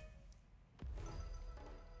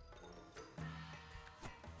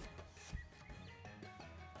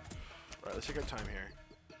 Alright, let's take our time here.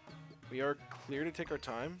 We are clear to take our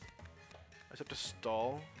time. I just have to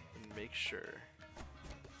stall and make sure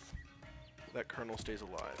that Colonel stays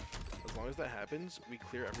alive. As long as that happens, we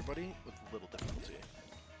clear everybody with little difficulty.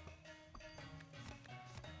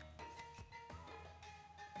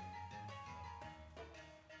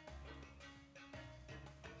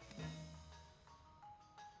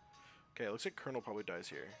 Okay, looks like Colonel probably dies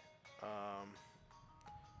here.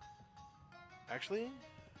 Actually,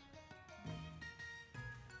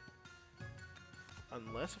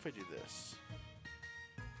 unless if I do this.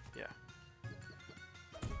 Yeah.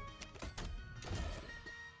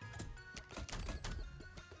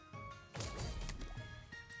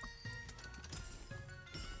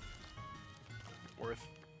 Worth.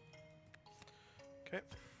 Okay.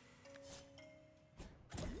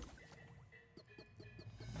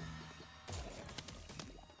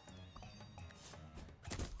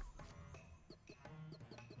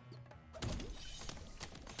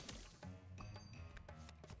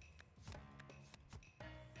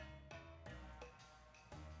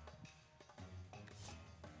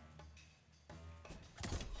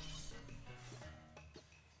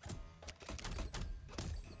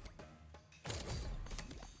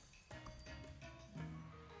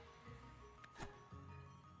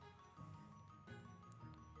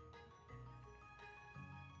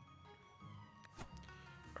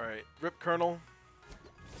 Alright, rip Colonel.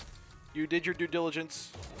 You did your due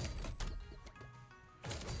diligence.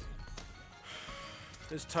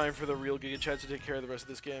 It's time for the real Giga Chads to take care of the rest of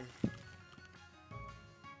this game.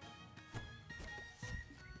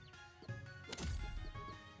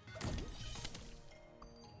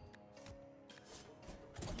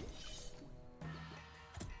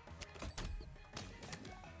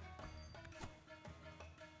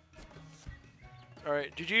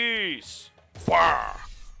 Alright, GG's! Wow!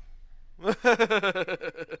 I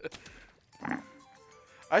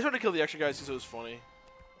just wanted to kill the extra guys because it was funny.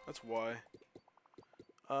 That's why.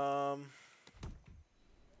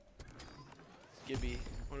 Gibby.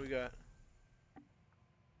 What do we got?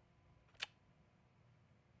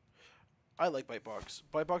 I like Bite Box.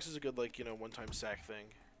 Bite Box is a good, like, you know, one-time sack thing.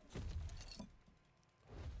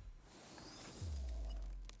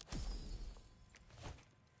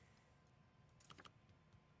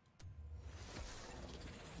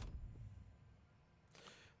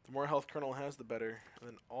 The more health Colonel has, the better. And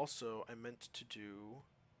then also, I meant to do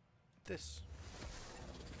this.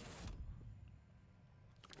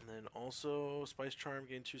 And then also, Spice Charm,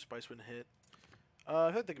 gain 2 Spice when hit.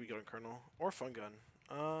 I think that could be good on Colonel. Or Fun Gun.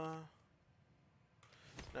 Nah.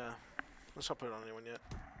 Let's not put it on anyone yet.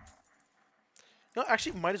 No,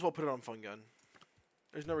 actually, might as well put it on Fun Gun.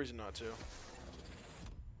 There's no reason not to.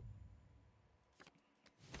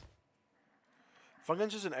 Fun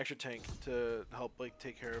Gun's just an extra tank to help, like,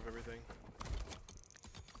 take care of everything.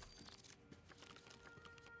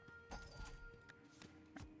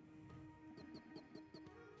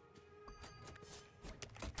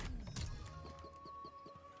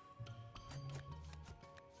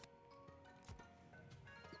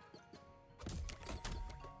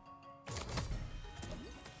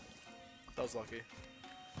 That was lucky.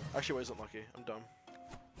 Actually, it wasn't lucky. I'm dumb.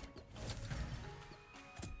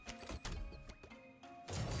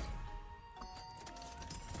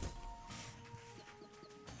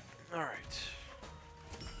 Alright.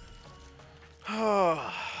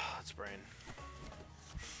 Let's brain.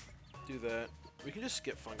 Do that. We can just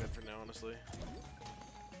skip Fun Gun for now, honestly.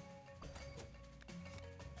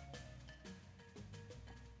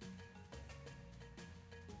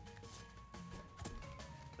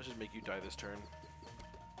 Let's just make you die this turn.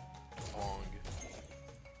 Long.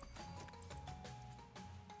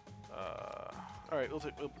 Alright, we'll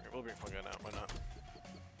bring Fun Gun out, why not?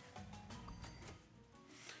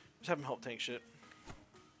 Just have him help tank shit.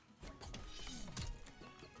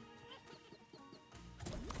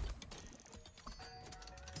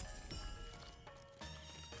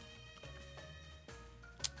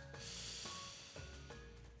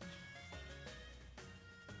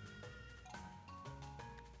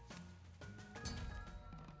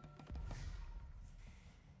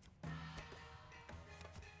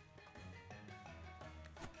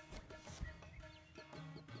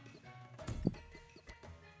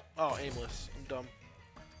 Oh, aimless. I'm dumb.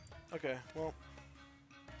 Okay, well.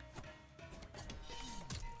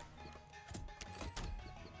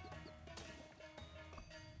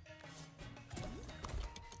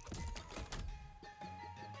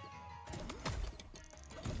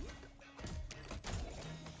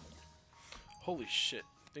 Holy shit.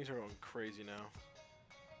 Things are going crazy now.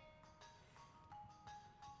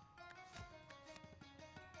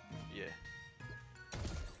 Yeah.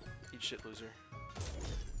 Eat shit, loser.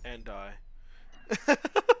 And die.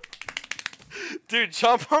 Dude,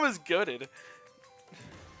 Chomp Bomb is goated.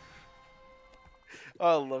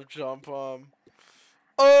 I love Chomp Bomb.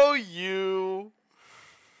 Oh, you.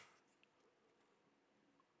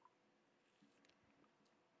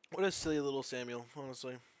 What a silly little Samuel,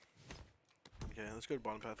 honestly. Okay, let's go to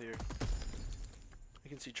bottom path here. I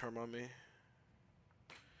can see Charm on me.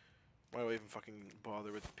 Why do I even fucking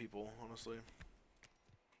bother with people, honestly?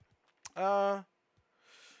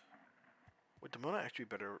 Would Demona actually be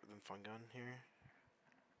better than Fun Gun here?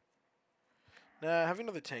 Nah, having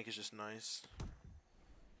another tank is just nice.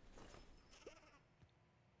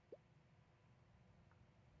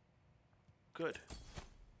 Good.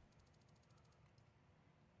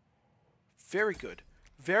 Very good.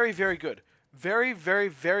 Very, very good. Very, very,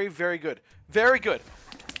 very, very good. Very good.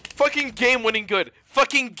 Fucking game-winning good.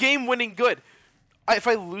 Fucking game-winning good. If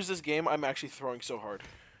I lose this game, I'm actually throwing so hard.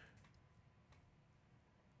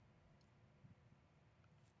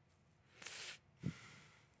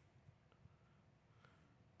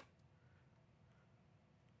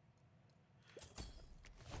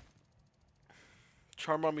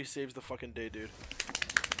 Charm on me saves the fucking day, dude.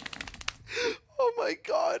 Oh my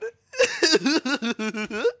god.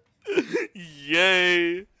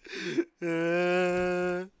 Yay.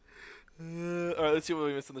 Alright, let's see what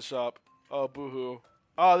we missed in the shop. Oh, boo-hoo.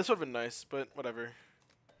 Oh, this would have been nice, but whatever.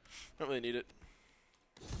 Don't really need it.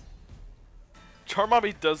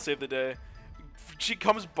 Charmami does save the day. She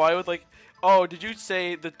comes by with like, oh, did you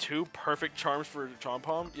say the 2 perfect charms for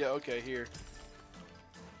Chompom? Yeah, okay, here.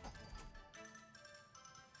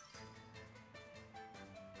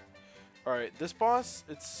 Alright, this boss,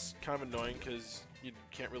 it's kind of annoying because you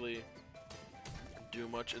can't really do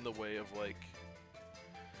much in the way of like,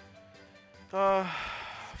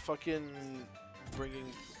 fucking bringing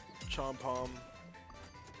Chompom.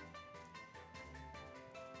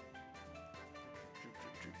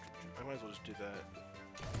 I might as well just do that.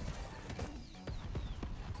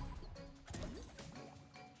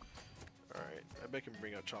 Alright, I bet I can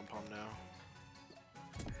bring out Chompom now.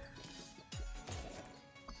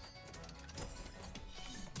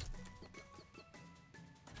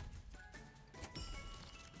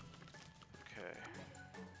 Okay.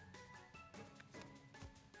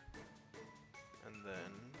 And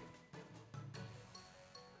then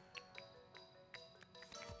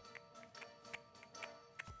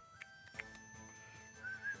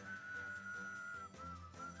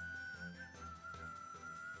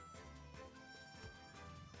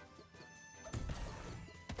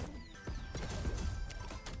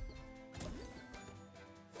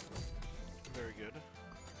very good.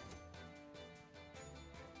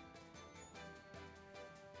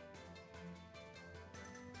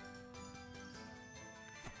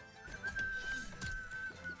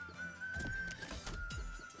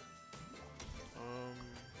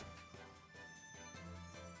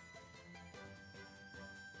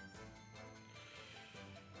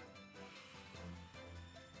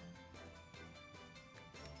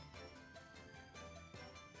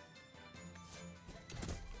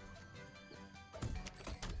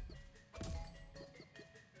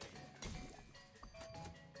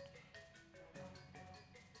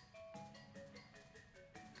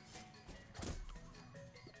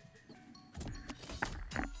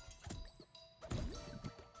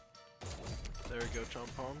 There we go,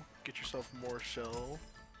 Chompom. Get yourself more shell.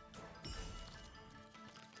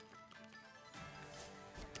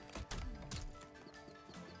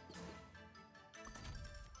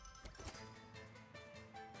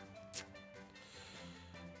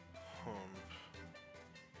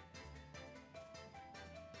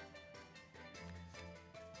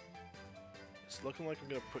 It's looking like I'm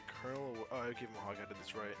gonna put Colonel. Oh, I gave him a hog. I did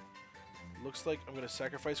this right. looks like I'm gonna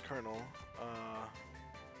sacrifice Colonel.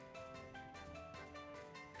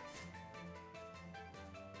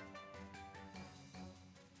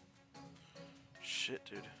 Shit,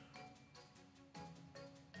 dude.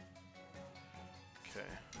 Okay.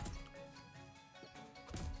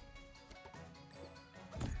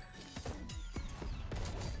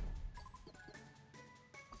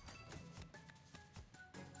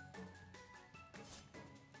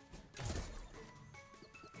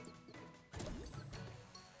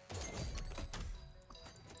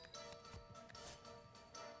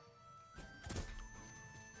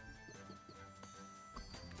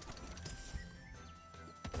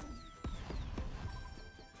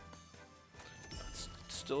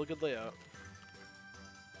 Still a good layout.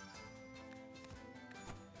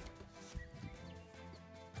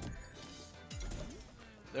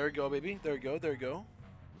 There we go, baby. There we go. There we go.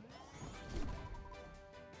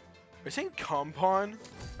 Are you saying Compon?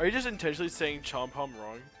 Are you just intentionally saying Chompom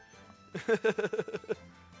wrong?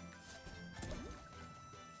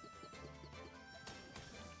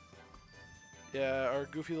 Yeah, our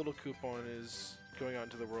goofy little coupon is going out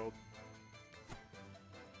into the world.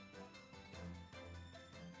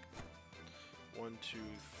 1, 2,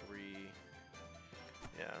 3.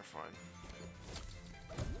 Yeah, fine.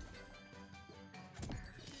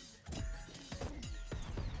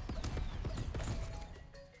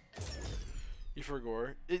 You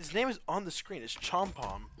forgot. His name is on the screen. It's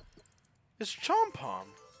Chompom. It's Chompom.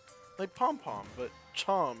 Like pom-pom, but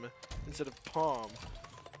chom instead of pom.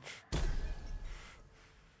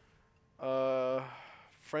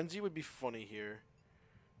 Frenzy would be funny here.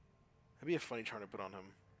 That'd be a funny charm to put on him.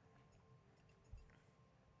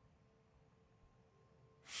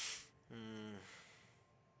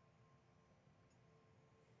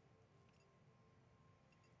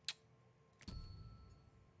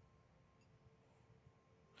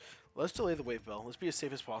 Let's delay the wave bell. Let's be as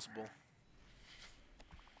safe as possible.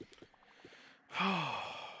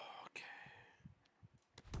 Okay.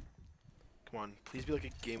 Come on, please be like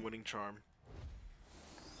a game-winning charm.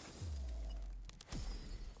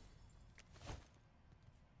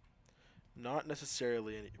 Not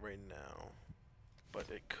necessarily right now, but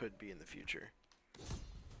it could be in the future.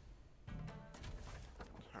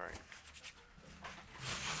 Alright.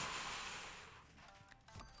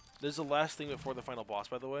 This is the last thing before the final boss,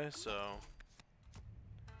 by the way, so...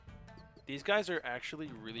 These guys are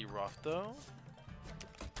actually really rough, though.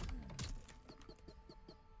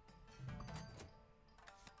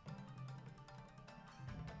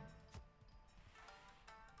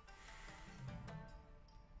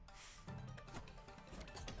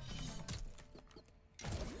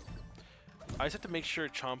 I just have to make sure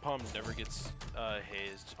Chompom never gets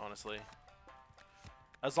hazed, honestly.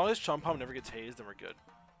 As long as Chompom never gets hazed, then we're good.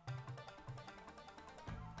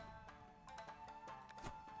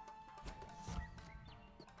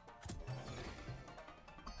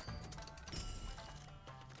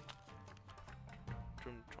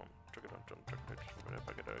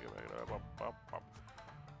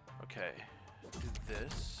 Okay, do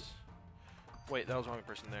this. Wait, that was the wrong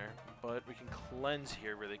person there. But we can cleanse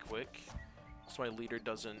here really quick, so my leader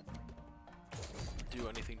doesn't do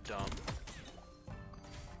anything dumb.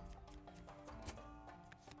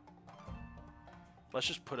 Let's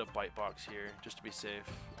just put a bite box here, just to be safe.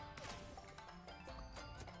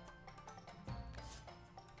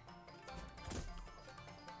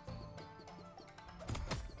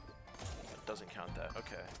 It doesn't count that.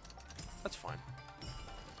 Okay. That's fine.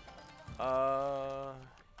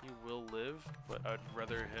 You will live, but I'd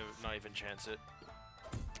rather have not even chance it.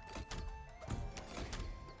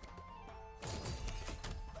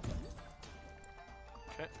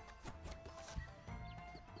 Okay.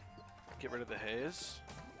 Get rid of the haze.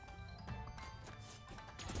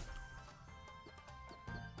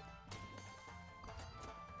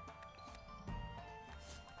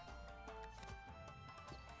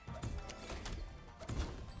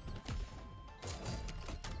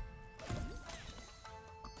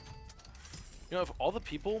 You know, of all the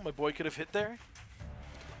people my boy could have hit there,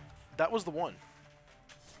 that was the one.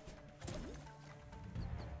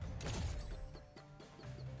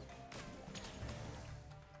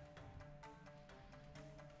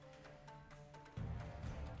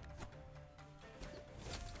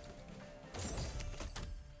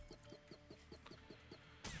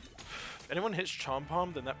 If anyone hits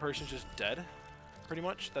Chompom, then that person's just dead, pretty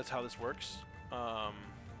much. That's how this works.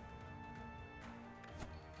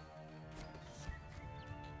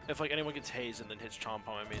 If like anyone gets hazed and then hits Chompom,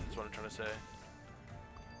 I mean, that's what I'm trying to say.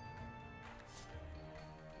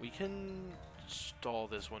 We can stall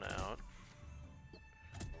this one out.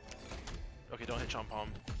 Okay, don't hit Chompom.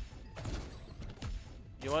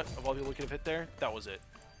 You know what? Of all the people we could have hit there, that was it.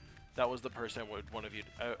 That was the person I would have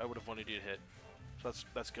wanted you to hit. So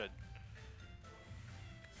that's good.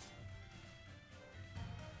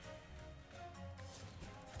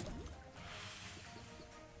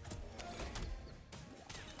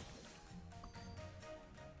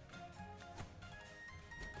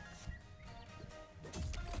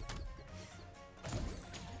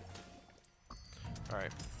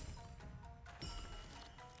 Alright.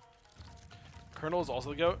 Colonel is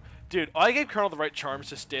also the GOAT. Dude, I gave Colonel the right charms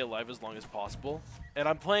to stay alive as long as possible. And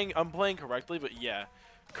I'm playing correctly, but yeah.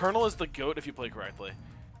 Colonel is the GOAT if you play correctly.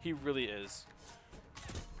 He really is.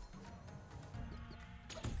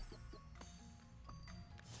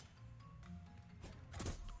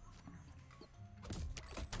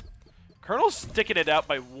 Colonel's sticking it out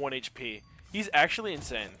by 1 HP. He's actually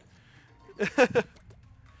insane.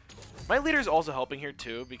 My leader's also helping here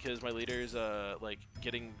too, because my leader's like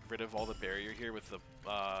getting rid of all the barrier here with the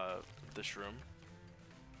shroom.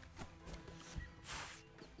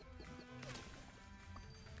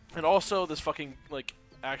 And also this fucking like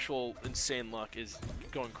actual insane luck is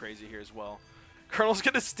going crazy here as well. Colonel's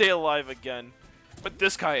gonna stay alive again, but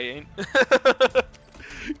this guy ain't.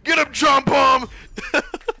 Get him, John Bomb!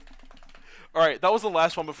 Alright, that was the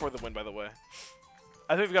last one before the win, by the way.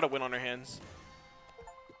 I think we've got a win on our hands.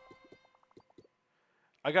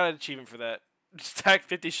 I got an achievement for that. Stack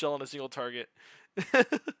 50 shell on a single target.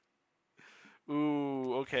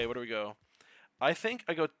 Ooh, okay, where do we go? I think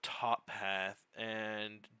I go top path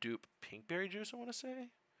and dupe pinkberry juice, I want to say.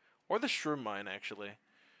 Or the shroom mine, actually.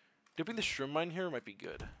 Duping the shroom mine here might be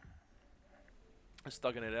good. Just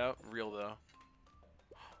thugging it out. Real, though.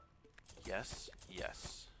 Yes,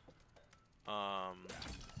 yes.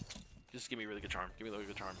 Just give me a really good charm. Give me a really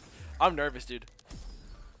good charm. I'm nervous, dude.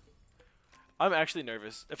 I'm actually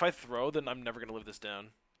nervous. If I throw, then I'm never going to live this down.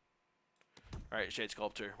 Alright, Shade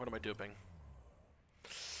Sculptor. What am I duping?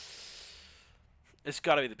 It's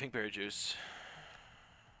got to be the pinkberry juice.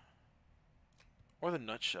 Or the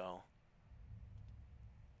nutshell.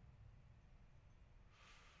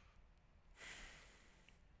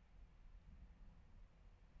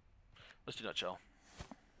 Let's do nutshell.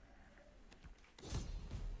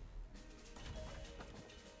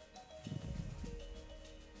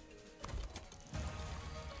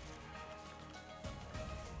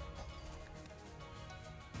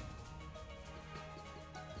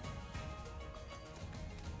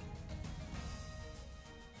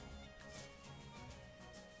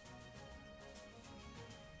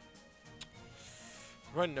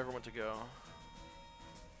 I never want to go.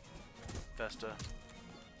 Vesta.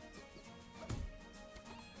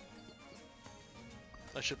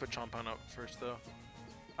 I should put Chompon up first, though.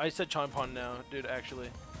 I said Chompon now, dude,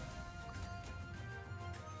 actually.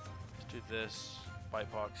 Let's do this.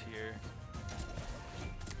 Bipox here.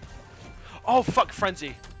 Oh, fuck,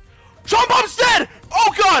 Frenzy. Chompom's dead!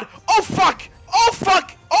 Oh, God! Oh, fuck! Oh,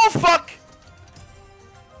 fuck! Oh, fuck!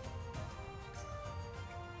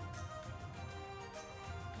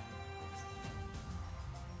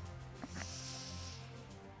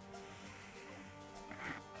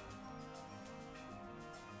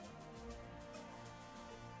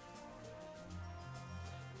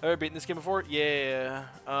 Ever beaten this game before? Yeah.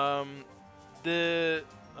 I'm dead.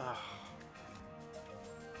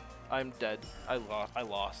 I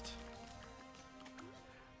lost.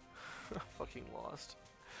 I fucking lost.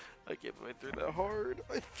 I can't believe I threw that hard.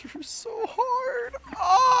 I threw so hard.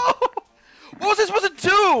 Oh! What was I supposed to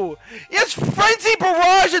do? Yes, Frenzy,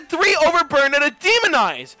 Barrage, and 3 Overburn and a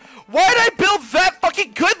Demonize. Why did I build that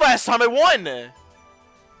fucking good last time I won?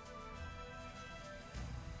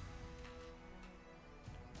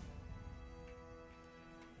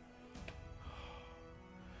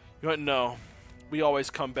 You know what? No. We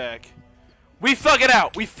always come back. We thug it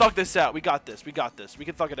out! We thug this out. We got this. We got this. We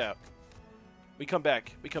can thug it out. We come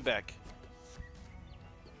back. We come back.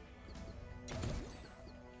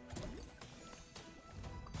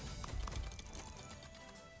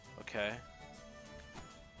 Okay.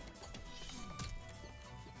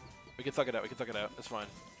 We can thug it out. We can thug it out. That's fine.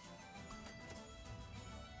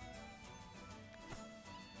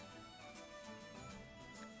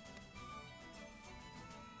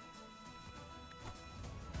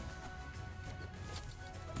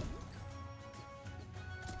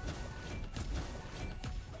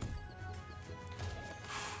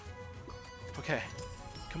 Okay,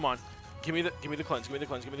 come on, give me the cleanse, give me the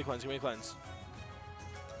cleanse, give me the cleanse, give me the cleanse.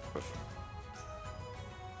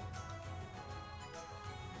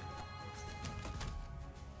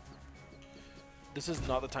 This is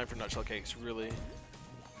not the time for nutshell cakes, really.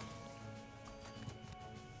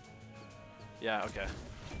 Yeah, okay.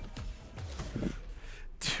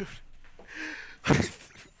 Dude.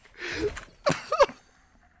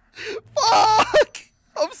 Fuck!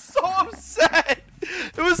 I'm so upset!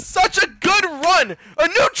 It was such a good run! A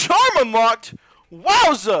new charm unlocked!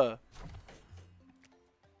 Wowza!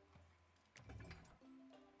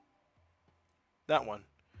 That one.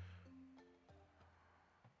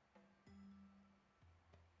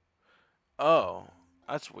 Oh,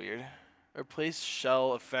 that's weird. Replace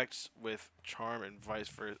shell effects with charm and vice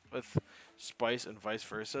versa. With spice and vice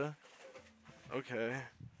versa. Okay.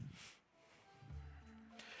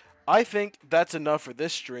 I think that's enough for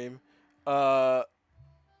this stream. After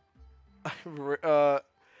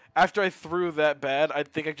I threw that bad, I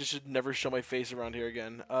think I just should never show my face around here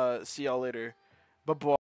again. See y'all later. Bye-bye.